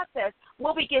process,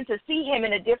 we'll begin to see Him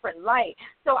in a different light.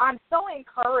 So I'm so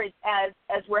encouraged as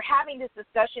we're having this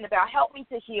discussion about help me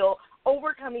to heal,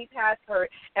 overcoming past hurt,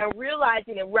 and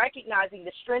realizing and recognizing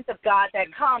the strength of God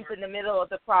that comes in the middle of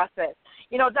the process.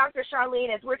 Dr.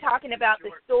 Charlene, as we're talking about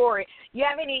this story, you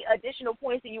have any additional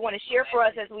points that you want to share for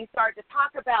us as we start to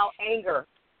talk about anger?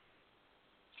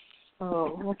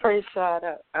 Oh, well, praise God.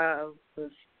 I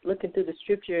was looking through the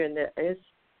scripture, and it's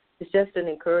just an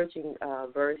encouraging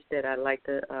verse that I like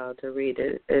to read.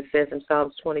 It says in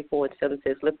Psalms 24:7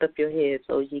 says, "Lift up your heads,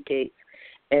 O ye gates,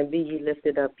 and be ye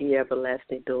lifted up, ye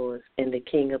everlasting doors, and the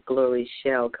King of glory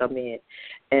shall come in."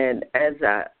 And as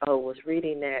I was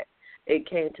reading that, it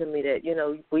came to me that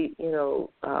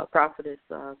Prophetess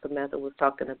Samantha was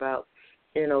talking about,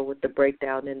 with the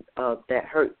breakdown that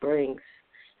hurt brings.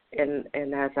 And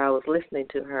as I was listening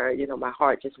to her, my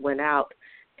heart just went out.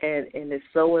 And it's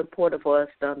so important for us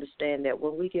to understand that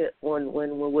when we're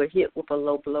hit with a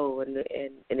low blow and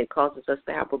it causes us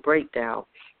to have a breakdown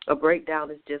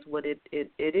is just what it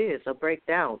is, a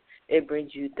breakdown. It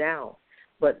brings you down.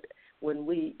 But when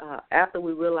we after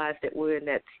we realize that we're in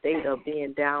that state of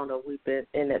being down, or we've been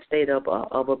in that state of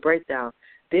a breakdown,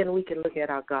 then we can look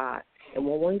at our God. And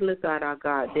when we look at our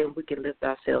God, then we can lift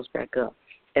ourselves back up.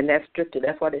 And that's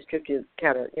why the scripture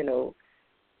kind of,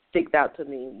 sticks out to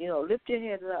me. Lift your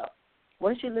head up.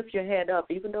 Once you lift your head up,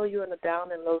 even though you're in a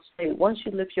down and low state, once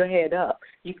you lift your head up,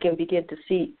 you can begin to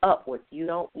see upward.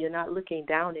 You're not looking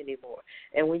down anymore.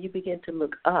 And when you begin to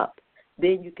look up,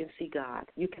 then you can see God.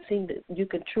 You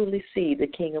can truly see the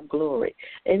King of glory.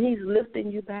 And He's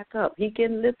lifting you back up. He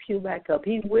can lift you back up.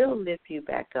 He will lift you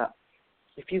back up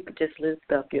if you could just lift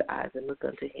up your eyes and look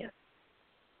unto Him.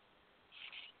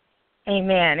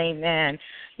 Amen, amen.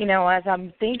 As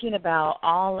I'm thinking about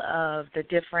all of the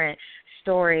different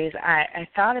stories, I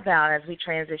thought about, as we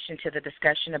transition to the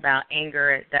discussion about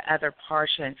anger, the other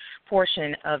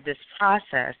portion of this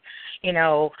process,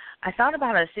 I thought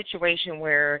about a situation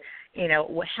where,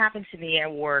 what happened to me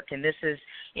at work, and this is,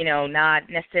 not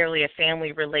necessarily a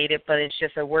family related, but it's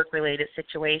just a work related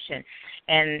situation.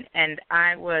 And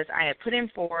I had put in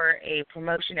for a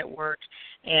promotion at work,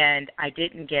 and I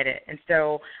didn't get it. And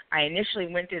so I initially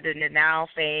went through the denial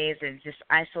phase and just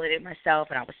isolated myself,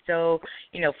 and I was so,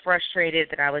 frustrated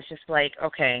that I was just like,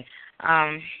 okay,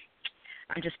 I'm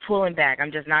just pulling back.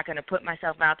 I'm just not going to put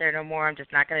myself out there no more. I'm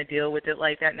just not going to deal with it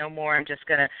like that no more. I'm just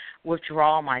going to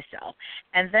withdraw myself.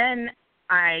 And then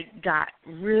I got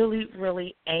really,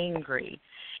 really angry.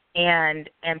 And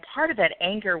part of that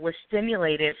anger was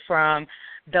stimulated from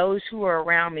those who were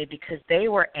around me because they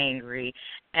were angry.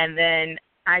 And then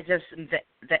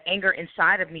the anger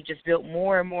inside of me just built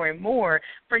more and more and more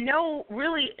for no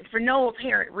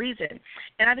apparent reason.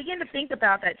 And I began to think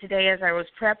about that today as I was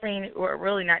prepping, or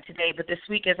really not today, but this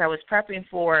week as I was prepping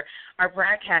for our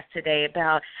broadcast today,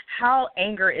 about how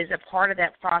anger is a part of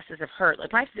that process of hurt.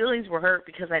 Like, my feelings were hurt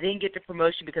because I didn't get the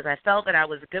promotion, because I felt that I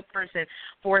was a good person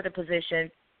for the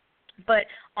position. But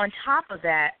on top of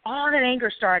that, all that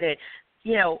anger started,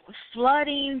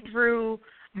 flooding through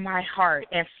my heart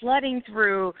and flooding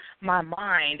through my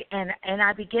mind, and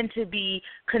I began to be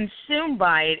consumed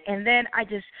by it. And then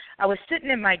I was sitting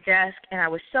at my desk, and I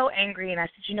was so angry, and I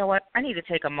said, you know what, I need to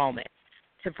take a moment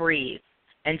to breathe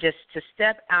and just to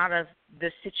step out of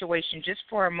this situation just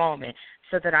for a moment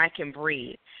so that I can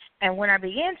breathe. And when I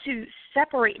began to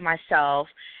separate myself,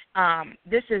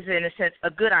 this is, in a sense, a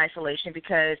good isolation,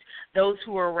 because those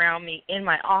who were around me in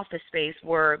my office space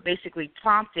were basically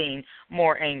prompting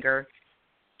more anger.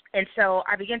 And so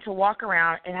I began to walk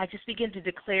around, and I just began to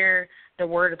declare the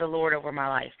word of the Lord over my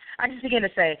life. I just began to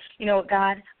say,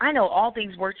 God, I know all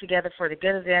things work together for the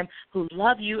good of them who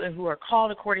love you and who are called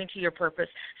according to your purpose.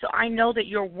 So I know that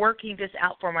you're working this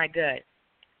out for my good.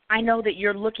 I know that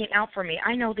you're looking out for me.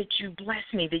 I know that you bless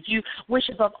me, that you wish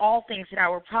above all things that I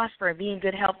will prosper and be in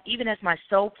good health, even as my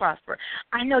soul prosper.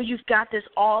 I know you've got this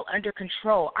all under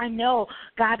control. I know,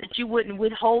 God, that you wouldn't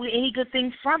withhold any good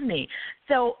thing from me.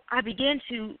 So I began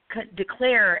to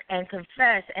declare and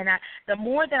confess, and the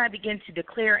more that I began to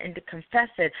declare and to confess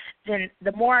it, then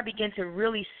the more I began to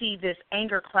really see this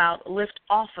anger cloud lift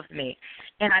off of me,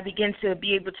 and I began to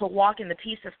be able to walk in the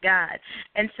peace of God.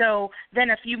 And so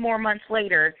then a few more months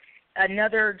later,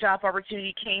 another job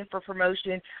opportunity came for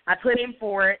promotion. I put in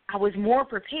for it. I was more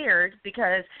prepared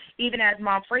because, even as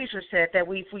Mom Frazier said, that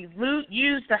if we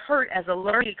use the hurt as a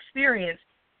learning experience,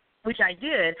 which I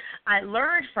did, I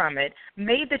learned from it,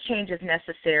 made the changes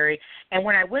necessary, and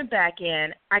when I went back in,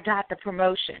 I got the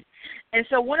promotion. And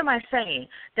so what am I saying?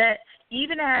 That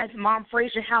even as Mom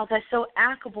Frazier, how that's so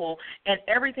applicable, and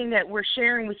everything that we're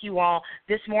sharing with you all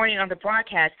this morning on the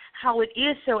broadcast, how it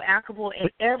is so applicable in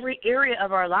every area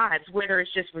of our lives, whether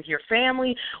it's just with your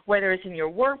family, whether it's in your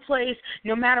workplace,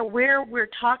 no matter where we're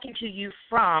talking to you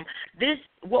from,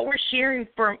 what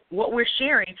we're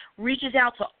sharing reaches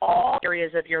out to all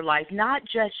areas of your life, not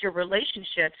just your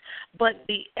relationships, but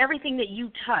everything that you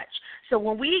touch. So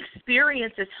when we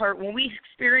experience this hurt, when we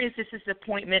experience this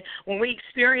disappointment, when we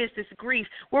experience this grief,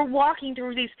 we're walking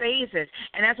through these phases.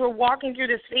 And as we're walking through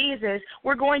these phases,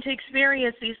 we're going to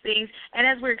experience these things. And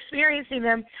as we're experiencing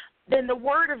them, then the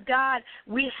Word of God,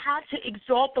 we have to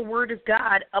exalt the Word of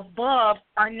God above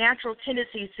our natural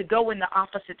tendencies to go in the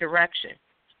opposite direction.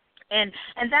 And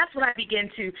that's what I begin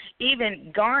to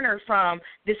even garner from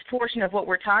this portion of what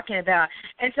we're talking about.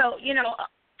 And so,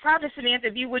 Prophetess Samantha,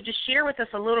 if you would just share with us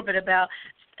a little bit about,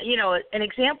 an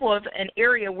example of an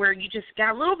area where you just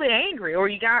got a little bit angry, or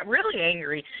you got really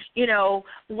angry,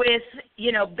 with,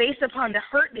 based upon the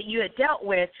hurt that you had dealt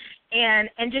with, and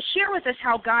just share with us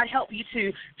how God helped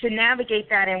you to navigate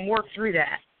that and work through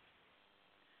that.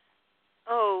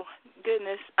 Oh,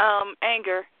 goodness.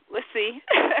 Anger. Let's see.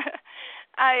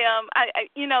 I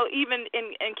even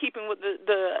in keeping with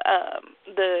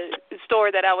the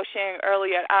story that I was sharing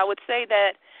earlier, I would say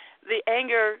that the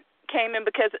anger came in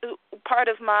because part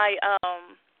of my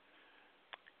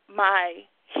my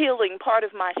healing, part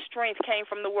of my strength came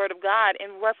from the Word of God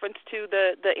in reference to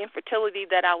the infertility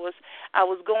that I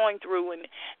was going through. And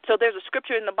so there's a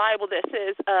scripture in the Bible that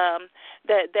says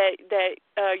that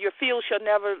your field shall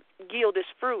never yield its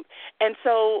fruit. And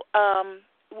so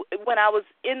when I was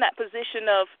in that position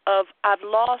of I've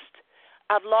lost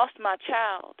my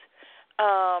child,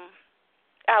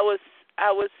 I was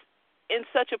in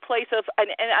such a place of, and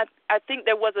I think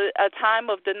there was a time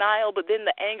of denial, but then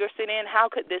the anger set in. How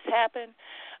could this happen?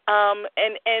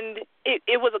 And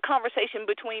it was a conversation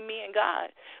between me and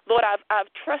God. Lord,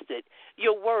 I've trusted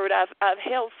your word. I've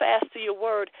held fast to your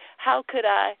word. How could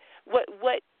I?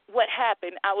 what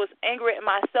happened. I was angry at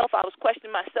myself. I was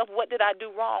questioning myself. What did I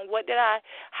do wrong?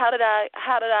 How did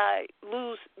I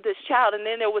lose this child? And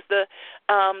then there was the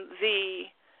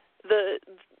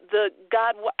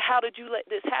God, how did you let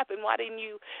this happen? Why didn't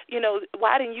you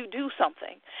do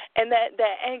something? And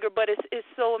that anger, but it's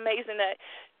so amazing that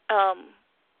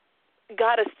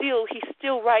God is he's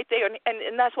still right there.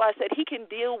 And that's why I said he can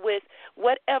deal with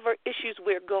whatever issues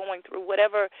we're going through,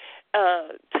 whatever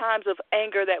times of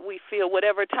anger that we feel,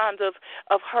 whatever times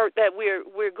of hurt that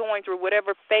we're going through,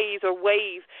 whatever phase or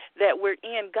wave that we're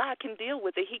in, God can deal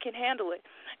with it. He can handle it.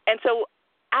 And so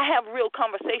I have real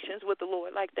conversations with the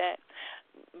Lord like that,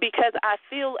 because I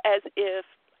feel as if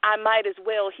I might as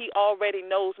well, he already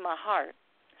knows my heart.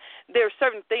 There are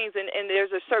certain things, and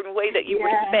there's a certain way that you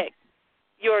respect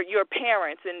your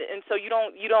parents, and so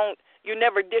you're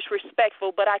never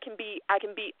disrespectful, but I can be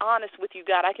honest with you,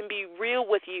 God. I can be real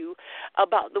with you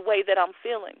about the way that I'm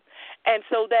feeling. And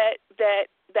so that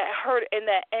hurt and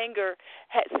that anger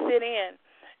had set in,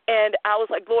 and I was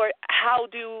like, Lord, how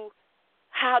do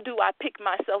I pick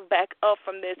myself back up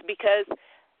from this? Because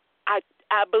I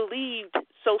believed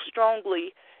so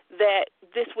strongly that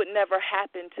this would never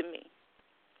happen to me,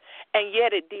 and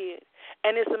yet it did.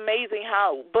 And it's amazing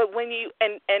how, but when you,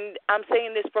 and I'm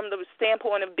saying this from the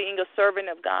standpoint of being a servant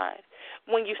of God,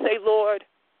 when you say, Lord,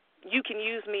 you can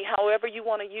use me however you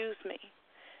want to use me,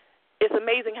 it's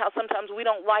amazing how sometimes we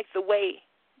don't like the way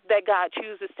that God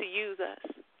chooses to use us,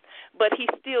 but he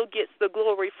still gets the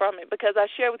glory from it. Because I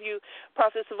share with you,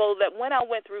 Prophetess Servola, that when I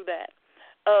went through that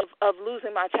of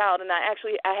losing my child, and I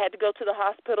had to go to the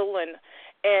hospital, and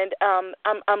I'm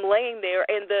laying there,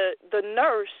 and the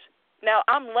nurse, now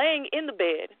I'm laying in the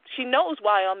bed. She knows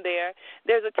why I'm there.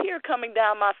 There's a tear coming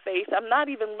down my face. I'm not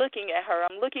even looking at her.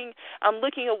 I'm looking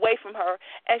away from her,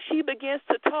 and she begins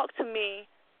to talk to me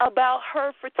about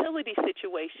her fertility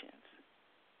situations.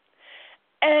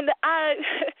 And I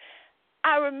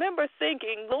remember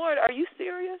thinking, Lord, are you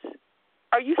serious?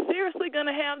 Are you seriously going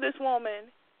to have this woman?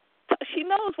 She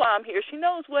knows why I'm here. She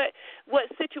knows what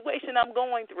situation I'm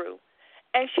going through.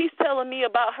 And she's telling me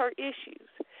about her issues.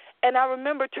 And I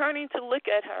remember turning to look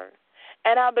at her,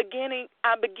 and I begin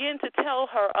to tell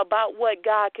her about what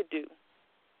God could do.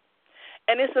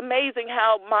 And it's amazing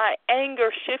how my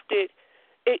anger shifted.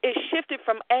 It shifted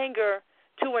from anger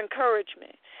to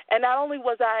encouragement. And not only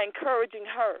was I encouraging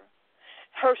her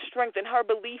strength and her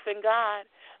belief in God,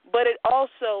 but it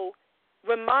also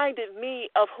reminded me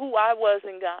of who I was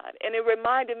in God, and it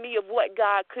reminded me of what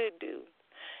God could do.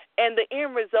 And the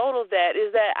end result of that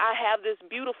is that I have this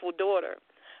beautiful daughter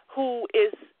who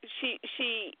is, she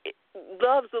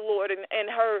loves the Lord, and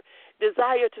her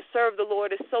desire to serve the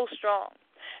Lord is so strong.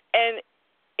 And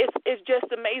it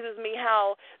just amazes me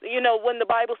how, when the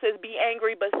Bible says be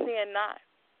angry but sin not.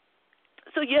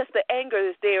 So yes, the anger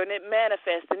is there, and it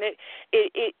manifests, and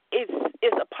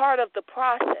it's a part of the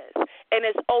process, and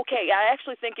it's okay. I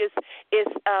actually think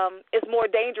it's more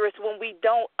dangerous when we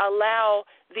don't allow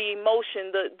the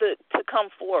emotion to come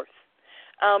forth,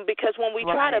 because when we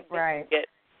try to bury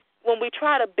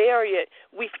it,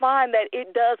 we find that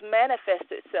it does manifest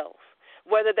itself,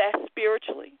 whether that's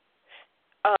spiritually,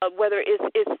 whether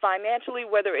it's financially,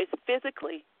 whether it's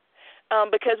physically.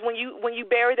 Because when you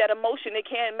bury that emotion, it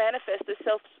can manifest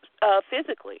itself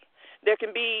physically. There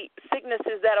can be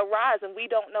sicknesses that arise, and we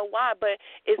don't know why, but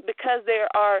it's because there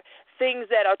are things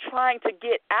that are trying to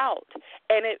get out,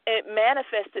 and it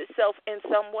manifests itself in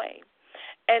some way.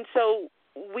 And so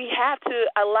we have to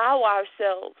allow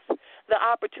ourselves the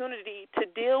opportunity to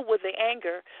deal with the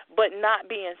anger but not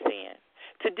be in sin,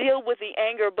 to deal with the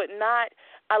anger but not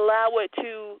allow it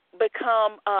to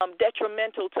become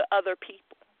detrimental to other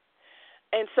people.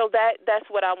 And so that's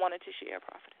what I wanted to share,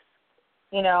 Prophetess.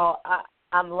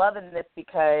 I'm loving this,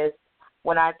 because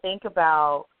when I think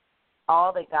about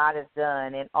all that God has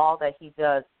done and all that he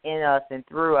does in us and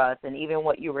through us, and even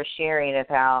what you were sharing of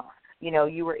how,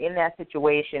 you were in that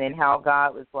situation and how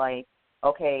God was like,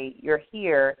 okay, you're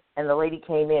here, and the lady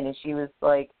came in and she was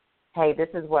like, hey,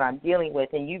 this is what I'm dealing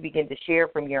with, and you begin to share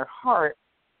from your heart,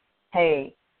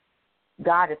 hey,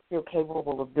 God is still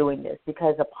capable of doing this,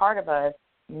 because a part of us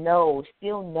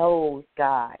still knows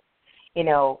God.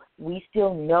 We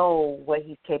still know what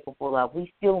he's capable of.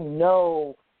 We still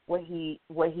know what he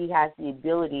has the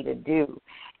ability to do.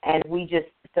 And we just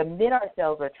submit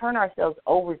ourselves or turn ourselves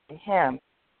over to him.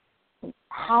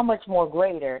 How much more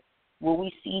greater will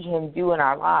we see him do in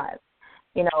our lives?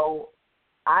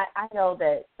 I know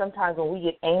that sometimes when we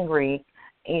get angry,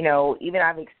 even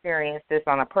I've experienced this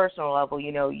on a personal level,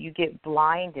 you get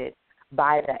blinded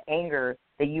by the anger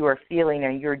that you are feeling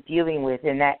and you're dealing with,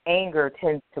 and that anger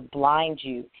tends to blind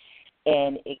you.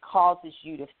 and it causes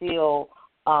you to feel,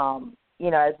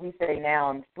 as we say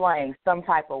now in slang, some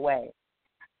type of way.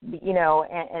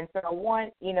 And so I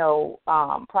want,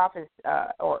 Prophet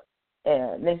or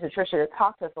Minister Tricia to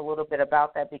talk to us a little bit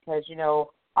about that, because,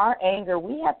 our anger,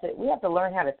 we have to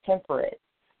learn how to temper it.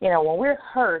 When we're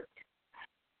hurt,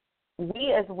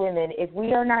 we as women, if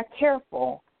we are not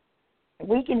careful,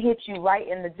 we can hit you right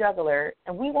in the jugular,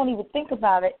 and we won't even think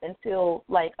about it until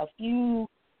like a few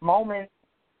moments,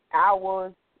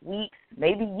 hours, weeks,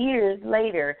 maybe years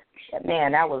later.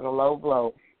 Man, that was a low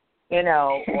blow,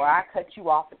 or I cut you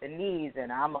off at the knees,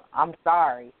 and I'm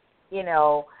sorry,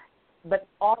 But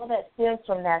all of that stems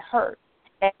from that hurt.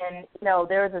 And,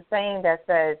 there's a saying that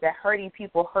says that hurting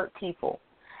people hurt people.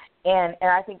 And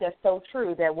I think that's so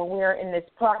true, that when we're in this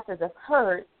process of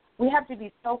hurt, we have to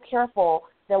be so careful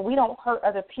that we don't hurt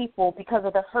other people because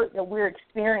of the hurt that we're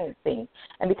experiencing,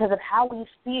 and because of how we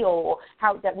feel,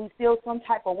 that we feel some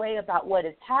type of way about what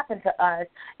has happened to us.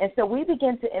 And so we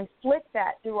begin to inflict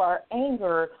that through our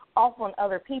anger off on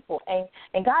other people. And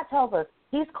God tells us,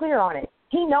 He's clear on it.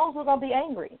 He knows we're going to be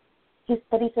angry.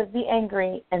 But He says, be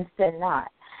angry and sin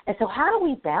not. And so how do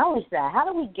we balance that? How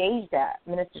do we gauge that,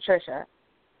 Minister Tricia?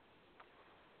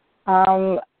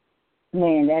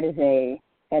 Man, that is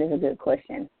a good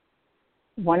question.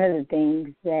 One of the things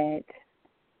that,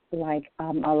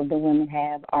 all of the women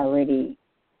have already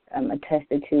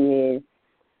attested to is,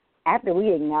 after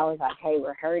we acknowledge, hey,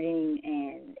 we're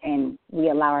hurting, and we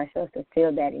allow ourselves to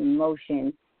feel that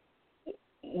emotion,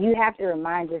 you have to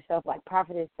remind yourself, like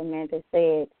Prophetess Samantha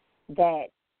said, that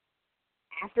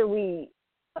after we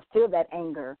feel that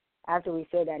anger, after we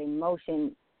feel that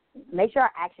emotion, make sure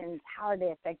our actions, how are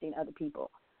they affecting other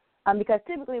people? Because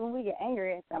typically when we get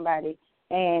angry at somebody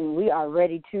and we are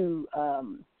ready to,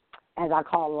 as I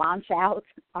call, launch out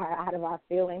of our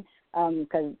feelings,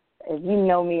 because if you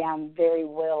know me, I'm very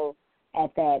well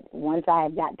at that. Once I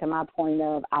have gotten to my point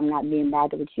of I'm not being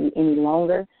bothered with you any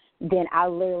longer, then I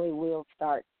literally will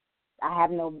start. I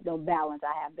have no balance.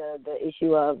 I have the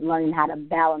issue of learning how to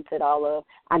balance it all up.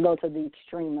 I go to the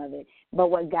extreme of it.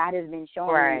 But what God has been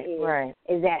showing me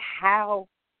is that how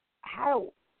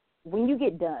when you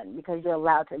get done, because you're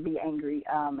allowed to be angry,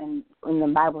 and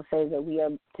the Bible says that we are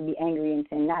to be angry and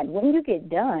sin not. When you get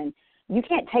done, you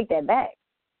can't take that back.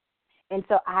 And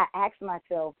so I ask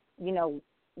myself,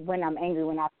 when I'm angry,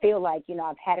 when I feel like,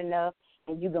 I've had enough,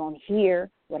 and you're going to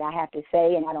hear what I have to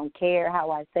say, and I don't care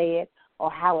how I say it or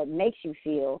how it makes you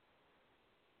feel,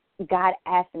 God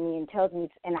asks me and tells me,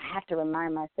 and I have to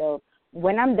remind myself,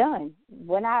 when I'm done,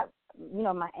 when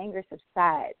my anger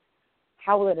subsides,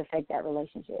 how will it affect that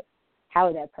relationship? How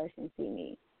will that person see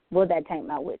me? Will that taint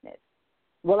my witness?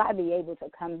 Will I be able to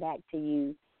come back to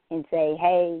you and say,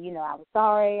 hey, I was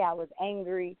sorry, I was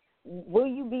angry? Will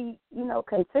you be,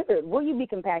 considerate? Will you be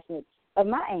compassionate of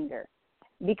my anger?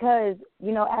 Because,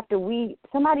 after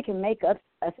somebody can make us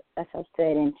upset,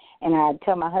 and I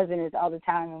tell my husband this all the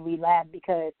time, and we laugh,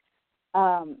 because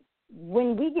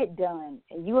when we get done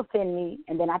and you offend me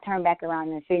and then I turn back around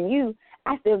and offend you,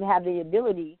 I still have the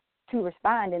ability to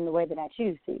respond in the way that I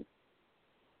choose to.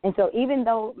 And so even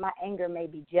though my anger may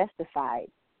be justified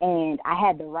and I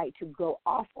had the right to go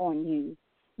off on you,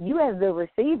 you as the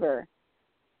receiver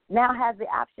now have the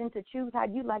option to choose how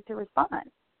you'd like to respond.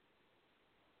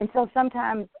 And so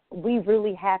sometimes we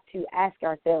really have to ask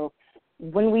ourselves,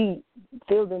 when we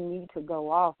feel the need to go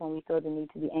off, when we feel the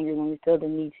need to be angry, when we feel the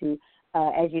need to,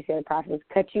 as you said, Prophet,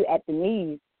 cut you at the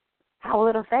knees, how will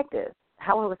it affect us?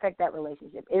 How will it affect that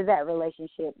relationship? Is that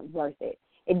relationship worth it?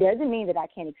 It doesn't mean that I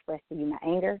can't express to you my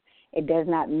anger. It does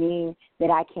not mean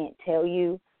that I can't tell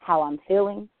you how I'm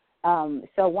feeling.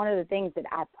 So one of the things that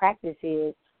I practice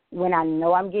is, when I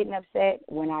know I'm getting upset,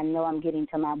 when I know I'm getting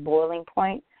to my boiling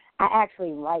point, I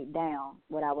actually write down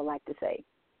what I would like to say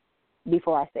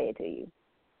before I say it to you.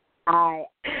 I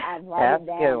write it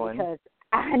down because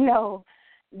I know,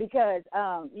 because,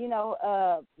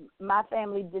 my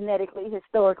family genetically,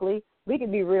 historically, we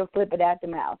can be real flippant at the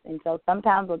mouth. And so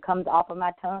sometimes what comes off of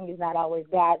my tongue is not always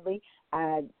godly.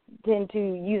 I tend to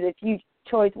use a few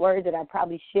choice words that I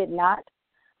probably should not.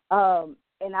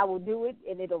 And I will do it,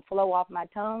 and it'll flow off my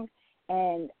tongue.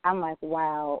 And I'm like,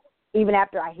 wow. Even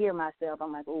after I hear myself,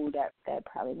 I'm like, ooh, that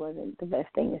probably wasn't the best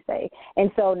thing to say.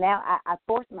 And so now I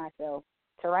force myself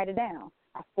to write it down.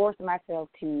 I force myself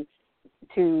to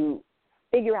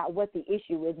figure out what the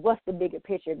issue is, what's the bigger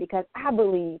picture, because I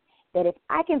believe that if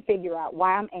I can figure out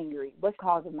why I'm angry, what's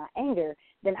causing my anger,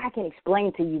 then I can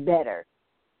explain to you better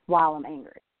why I'm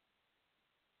angry.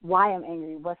 Why I'm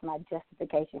angry, what's my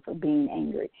justification for being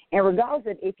angry. And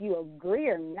regardless of if you agree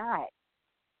or not,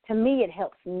 to me it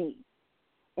helps me.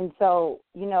 And so,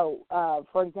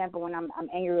 for example, when I'm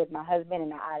angry with my husband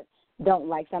and I don't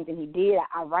like something he did,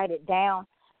 I write it down.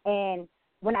 And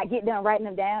when I get done writing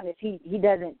them down, if he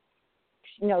doesn't,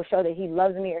 show that he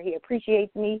loves me or he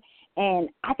appreciates me, and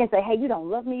I can say, hey, you don't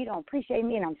love me, you don't appreciate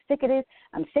me, and I'm sick of this,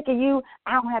 I'm sick of you,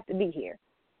 I don't have to be here.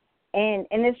 And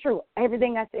it's true.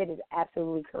 Everything I said is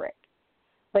absolutely correct.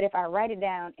 But if I write it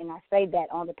down and I say that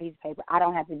on the piece of paper, I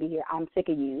don't have to be here, I'm sick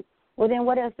of you, well, then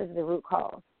what else is the root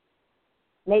cause?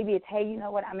 Maybe it's, hey, you know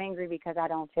what, I'm angry because I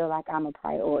don't feel like I'm a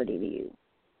priority to you.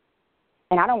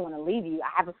 And I don't want to leave you.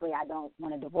 Obviously, I don't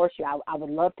want to divorce you. I would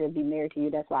love to be married to you.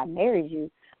 That's why I married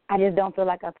you. I just don't feel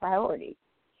like a priority.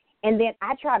 And then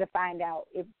I try to find out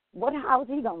how is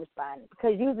he going to respond?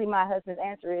 Because usually my husband's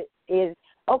answer is,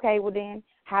 okay, well then,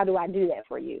 how do I do that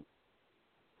for you?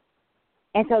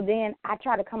 And so then I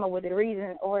try to come up with a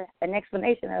reason or an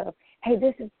explanation of, hey,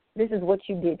 this is what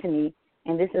you did to me,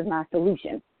 and this is my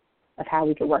solution of how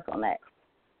we could work on that.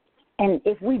 And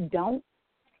if we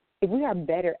are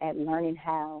better at learning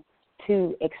how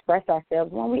to express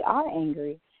ourselves when we are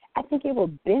angry, I think it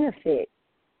will benefit,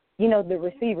 the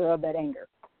receiver of that anger.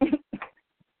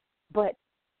 But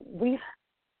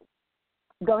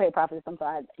go ahead, Prophetess. I'm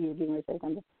sorry, you were going to say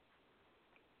something.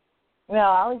 No,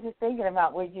 I was just thinking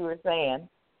about what you were saying.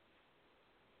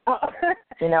 Oh.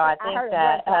 I think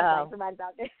somebody's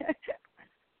out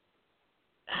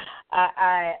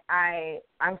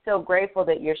there. I'm so grateful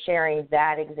that you're sharing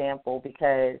that example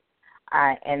because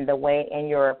and the way and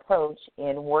your approach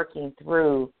in working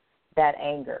through that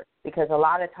anger, because a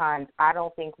lot of times I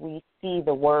don't think we see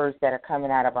the words that are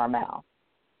coming out of our mouth.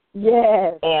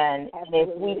 Yes. And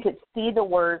if we could see the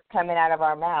words coming out of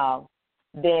our mouth,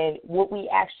 then would we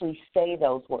actually say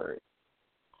those words?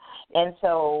 And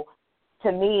so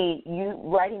to me, you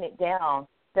writing it down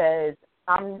says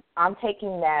I'm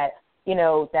taking that,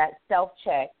 that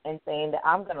self-check and saying that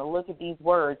I'm going to look at these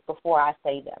words before I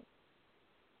say them.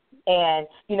 And,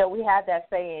 we have that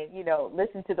saying,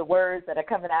 listen to the words that are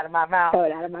coming out of my mouth.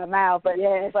 Coming out of my mouth, but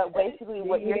yes. But basically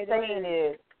what you're saying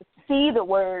is see the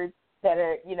words that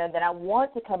are, that I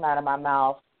want to come out of my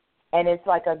mouth, and it's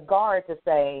like a guard to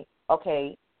say,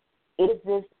 okay, is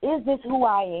this who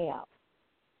I am?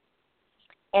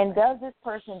 And does this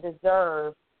person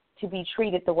deserve to be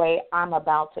treated the way I'm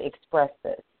about to express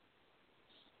this?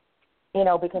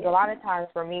 Because a lot of times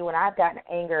for me, when I've gotten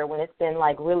anger, when it's been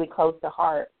like really close to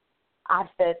heart, I've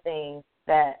said things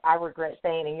that I regret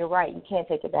saying, and you're right, you can't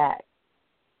take it back.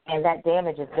 And that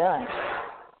damage is done.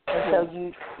 And so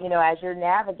as you're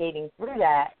navigating through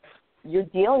that, you're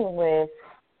dealing with,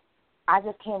 I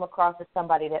just came across as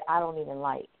somebody that I don't even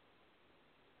like.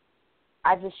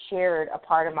 I just shared a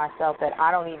part of myself that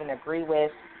I don't even agree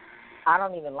with. I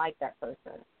don't even like that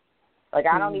person. Like,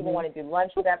 I don't even want to do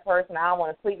lunch with that person. I don't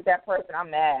want to sleep with that person.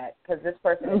 I'm mad because this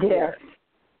person is here.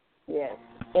 Yes.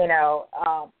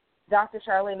 Dr.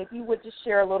 Charlene, if you would just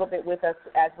share a little bit with us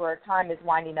as our time is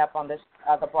winding up on this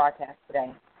the broadcast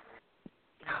today.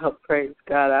 Oh, praise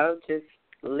God. I was just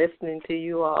listening to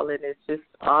you all, and it's just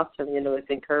awesome. It's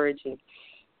encouraging.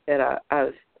 And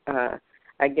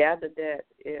I gathered that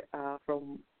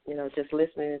from, just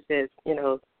listening. It says,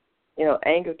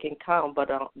 anger can come, but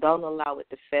don't allow it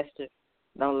to fester.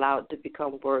 Don't allow it to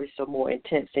become worse or more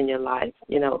intense in your life,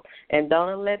 and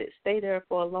don't let it stay there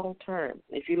for a long term.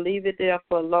 If you leave it there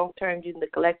for a long term, you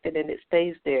neglect it and it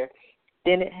stays there,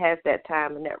 then it has that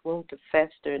time and that room to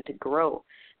fester and to grow.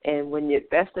 And when it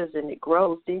festers and it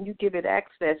grows, then you give it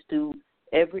access to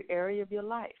every area of your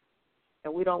life.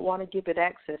 And we don't want to give it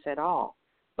access at all.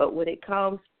 But when it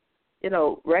comes,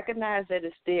 recognize that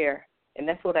it's there. And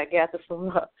that's what I gathered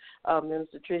from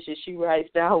Minister Tricia. She writes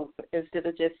down, instead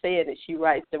of just saying it, she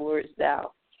writes the words down.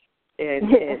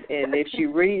 And if she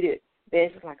read it, then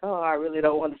she's like, oh, I really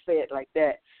don't want to say it like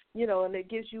that. And it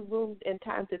gives you room and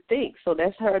time to think. So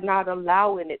that's her not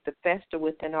allowing it to fester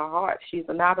within her heart. She's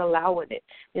not allowing it.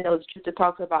 Tricia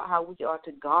talks about how we are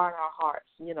to guard our hearts.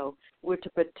 We're to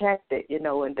protect it,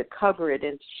 and to cover it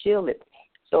and shield it.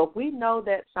 So if we know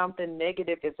that something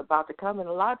negative is about to come, and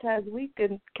a lot of times we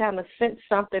can kind of sense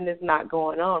something is not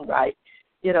going on right,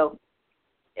 and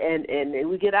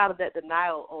we get out of that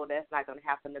denial, oh, that's not going to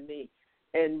happen to me,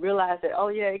 and realize that, oh,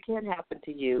 yeah, it can happen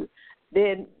to you,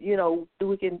 then,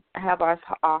 we can have our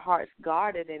hearts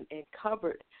guarded and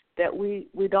covered, that we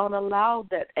don't allow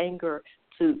that anger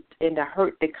and the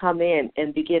hurt to come in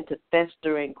and begin to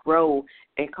fester and grow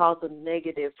and cause a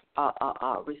negative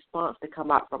response to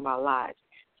come out from our lives.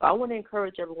 So I want to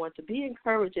encourage everyone to be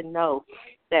encouraged and know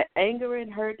that anger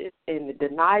and hurt and the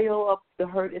denial of the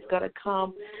hurt is going to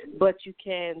come, but you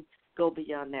can go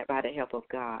beyond that by the help of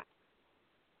God.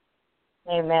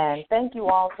 Amen. Thank you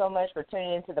all so much for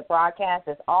tuning into the broadcast.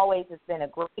 As always, it's been a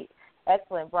great,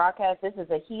 excellent broadcast. This is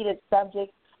a heated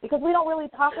subject because we don't really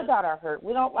talk about our hurt.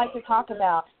 We don't like to talk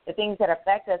about the things that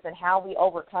affect us and how we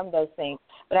overcome those things.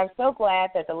 But I'm so glad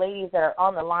that the ladies that are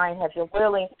on the line have been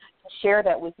willing to share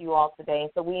that with you all today.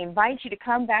 So we invite you to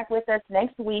come back with us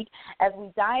next week as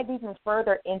we dive even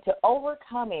further into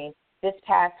overcoming this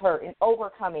past hurt and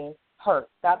overcoming hurt.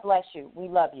 God bless you. We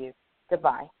love you.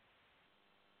 Goodbye.